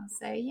well.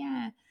 So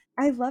yeah.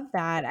 I love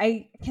that.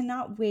 I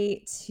cannot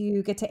wait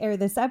to get to air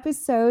this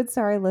episode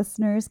so our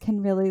listeners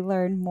can really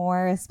learn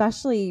more,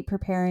 especially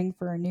preparing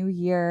for a new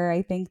year.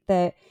 I think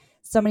that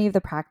so many of the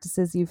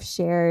practices you've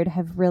shared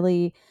have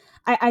really,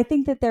 I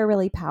think that they're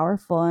really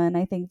powerful. And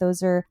I think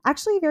those are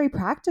actually very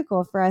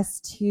practical for us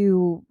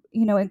to,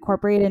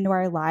 incorporate into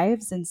our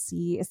lives and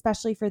see,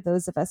 especially for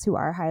those of us who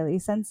are highly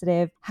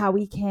sensitive, how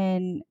we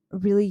can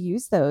really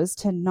use those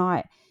to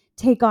not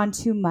take on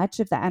too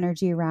much of the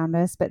energy around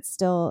us, but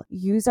still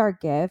use our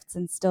gifts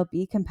and still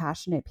be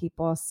compassionate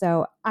people.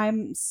 So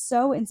I'm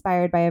so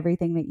inspired by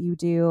everything that you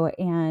do.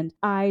 And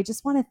I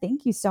just want to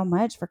thank you so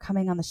much for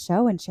coming on the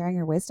show and sharing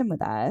your wisdom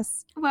with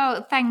us.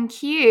 Well,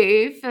 thank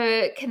you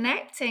for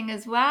connecting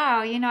as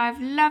well.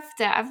 I've loved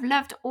it. I've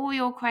loved all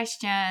your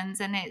questions,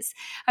 and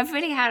I've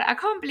really I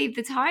can't believe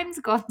the time's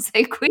gone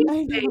so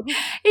quickly.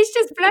 It's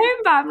just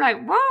blown by. I'm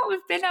like, what?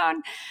 We've been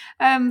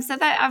on. So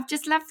that I've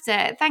just loved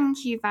it.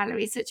 Thank you,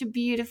 Valerie. Such a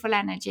beautiful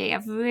energy.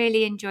 I've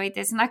really enjoyed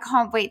this, and I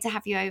can't wait to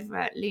have you over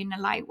at Lunar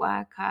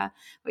Lightworker,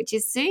 which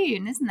is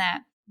soon, isn't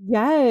it?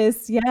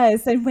 Yes.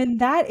 And when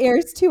that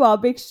airs too, I'll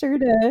make sure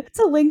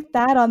to link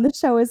that on the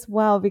show as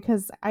well,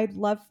 because I'd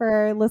love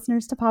for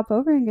listeners to pop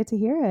over and get to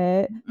hear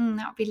it.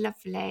 That would be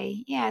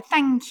lovely. Yeah,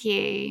 thank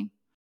you.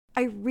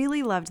 I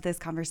really loved this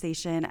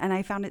conversation, and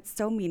I found it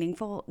so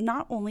meaningful,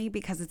 not only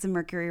because it's a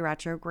Mercury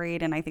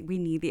retrograde and I think we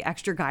need the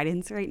extra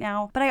guidance right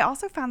now, but I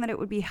also found that it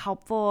would be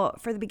helpful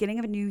for the beginning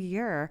of a new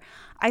year.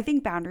 I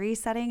think boundary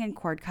setting and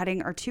cord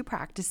cutting are two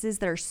practices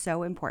that are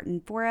so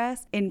important for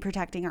us in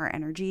protecting our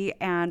energy.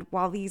 And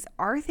while these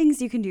are things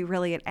you can do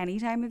really at any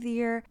time of the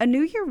year, a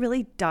new year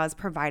really does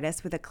provide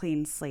us with a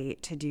clean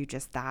slate to do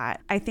just that.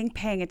 I think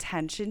paying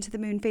attention to the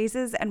moon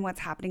phases and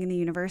what's happening in the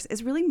universe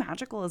is really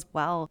magical as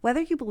well,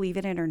 whether you believe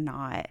in it or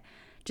not.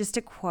 Just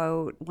to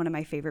quote one of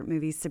my favorite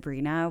movies,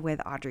 Sabrina, with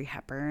Audrey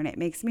Hepburn, it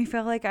makes me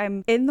feel like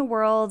I'm in the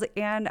world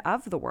and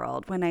of the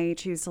world when I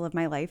choose to live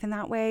my life in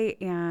that way.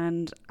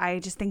 And I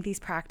just think these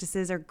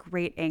practices are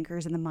great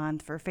anchors in the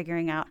month for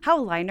figuring out how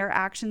aligned our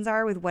actions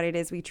are with what it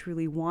is we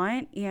truly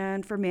want,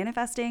 and for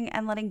manifesting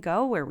and letting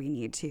go where we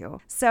need to.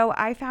 So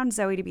I found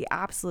Zoe to be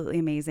absolutely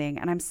amazing,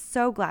 and I'm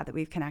so glad that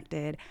we've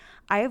connected.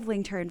 I have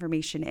linked her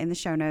information in the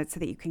show notes so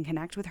that you can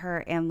connect with her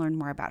and learn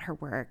more about her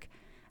work.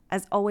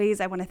 As always,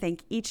 I want to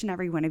thank each and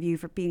every one of you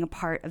for being a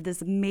part of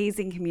this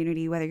amazing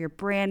community, whether you're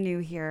brand new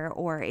here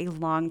or a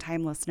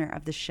longtime listener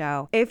of the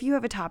show. If you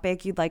have a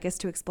topic you'd like us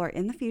to explore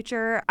in the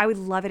future, I would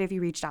love it if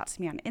you reached out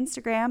to me on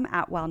Instagram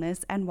at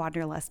Wellness and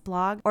Wanderlust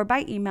blog, or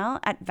by email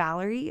at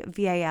Valerie,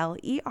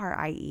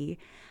 Valerie,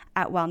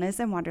 at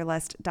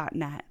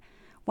wellnessandwanderlust.net.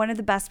 One of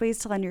the best ways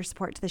to lend your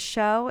support to the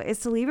show is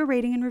to leave a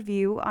rating and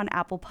review on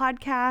Apple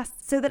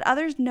Podcasts so that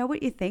others know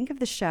what you think of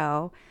the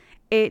show.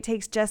 It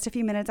takes just a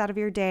few minutes out of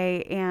your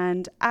day.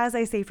 And as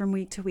I say from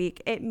week to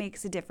week, it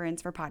makes a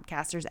difference for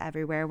podcasters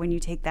everywhere when you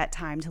take that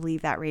time to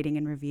leave that rating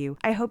and review.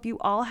 I hope you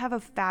all have a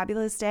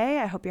fabulous day.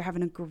 I hope you're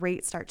having a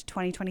great start to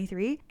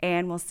 2023,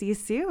 and we'll see you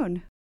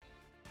soon.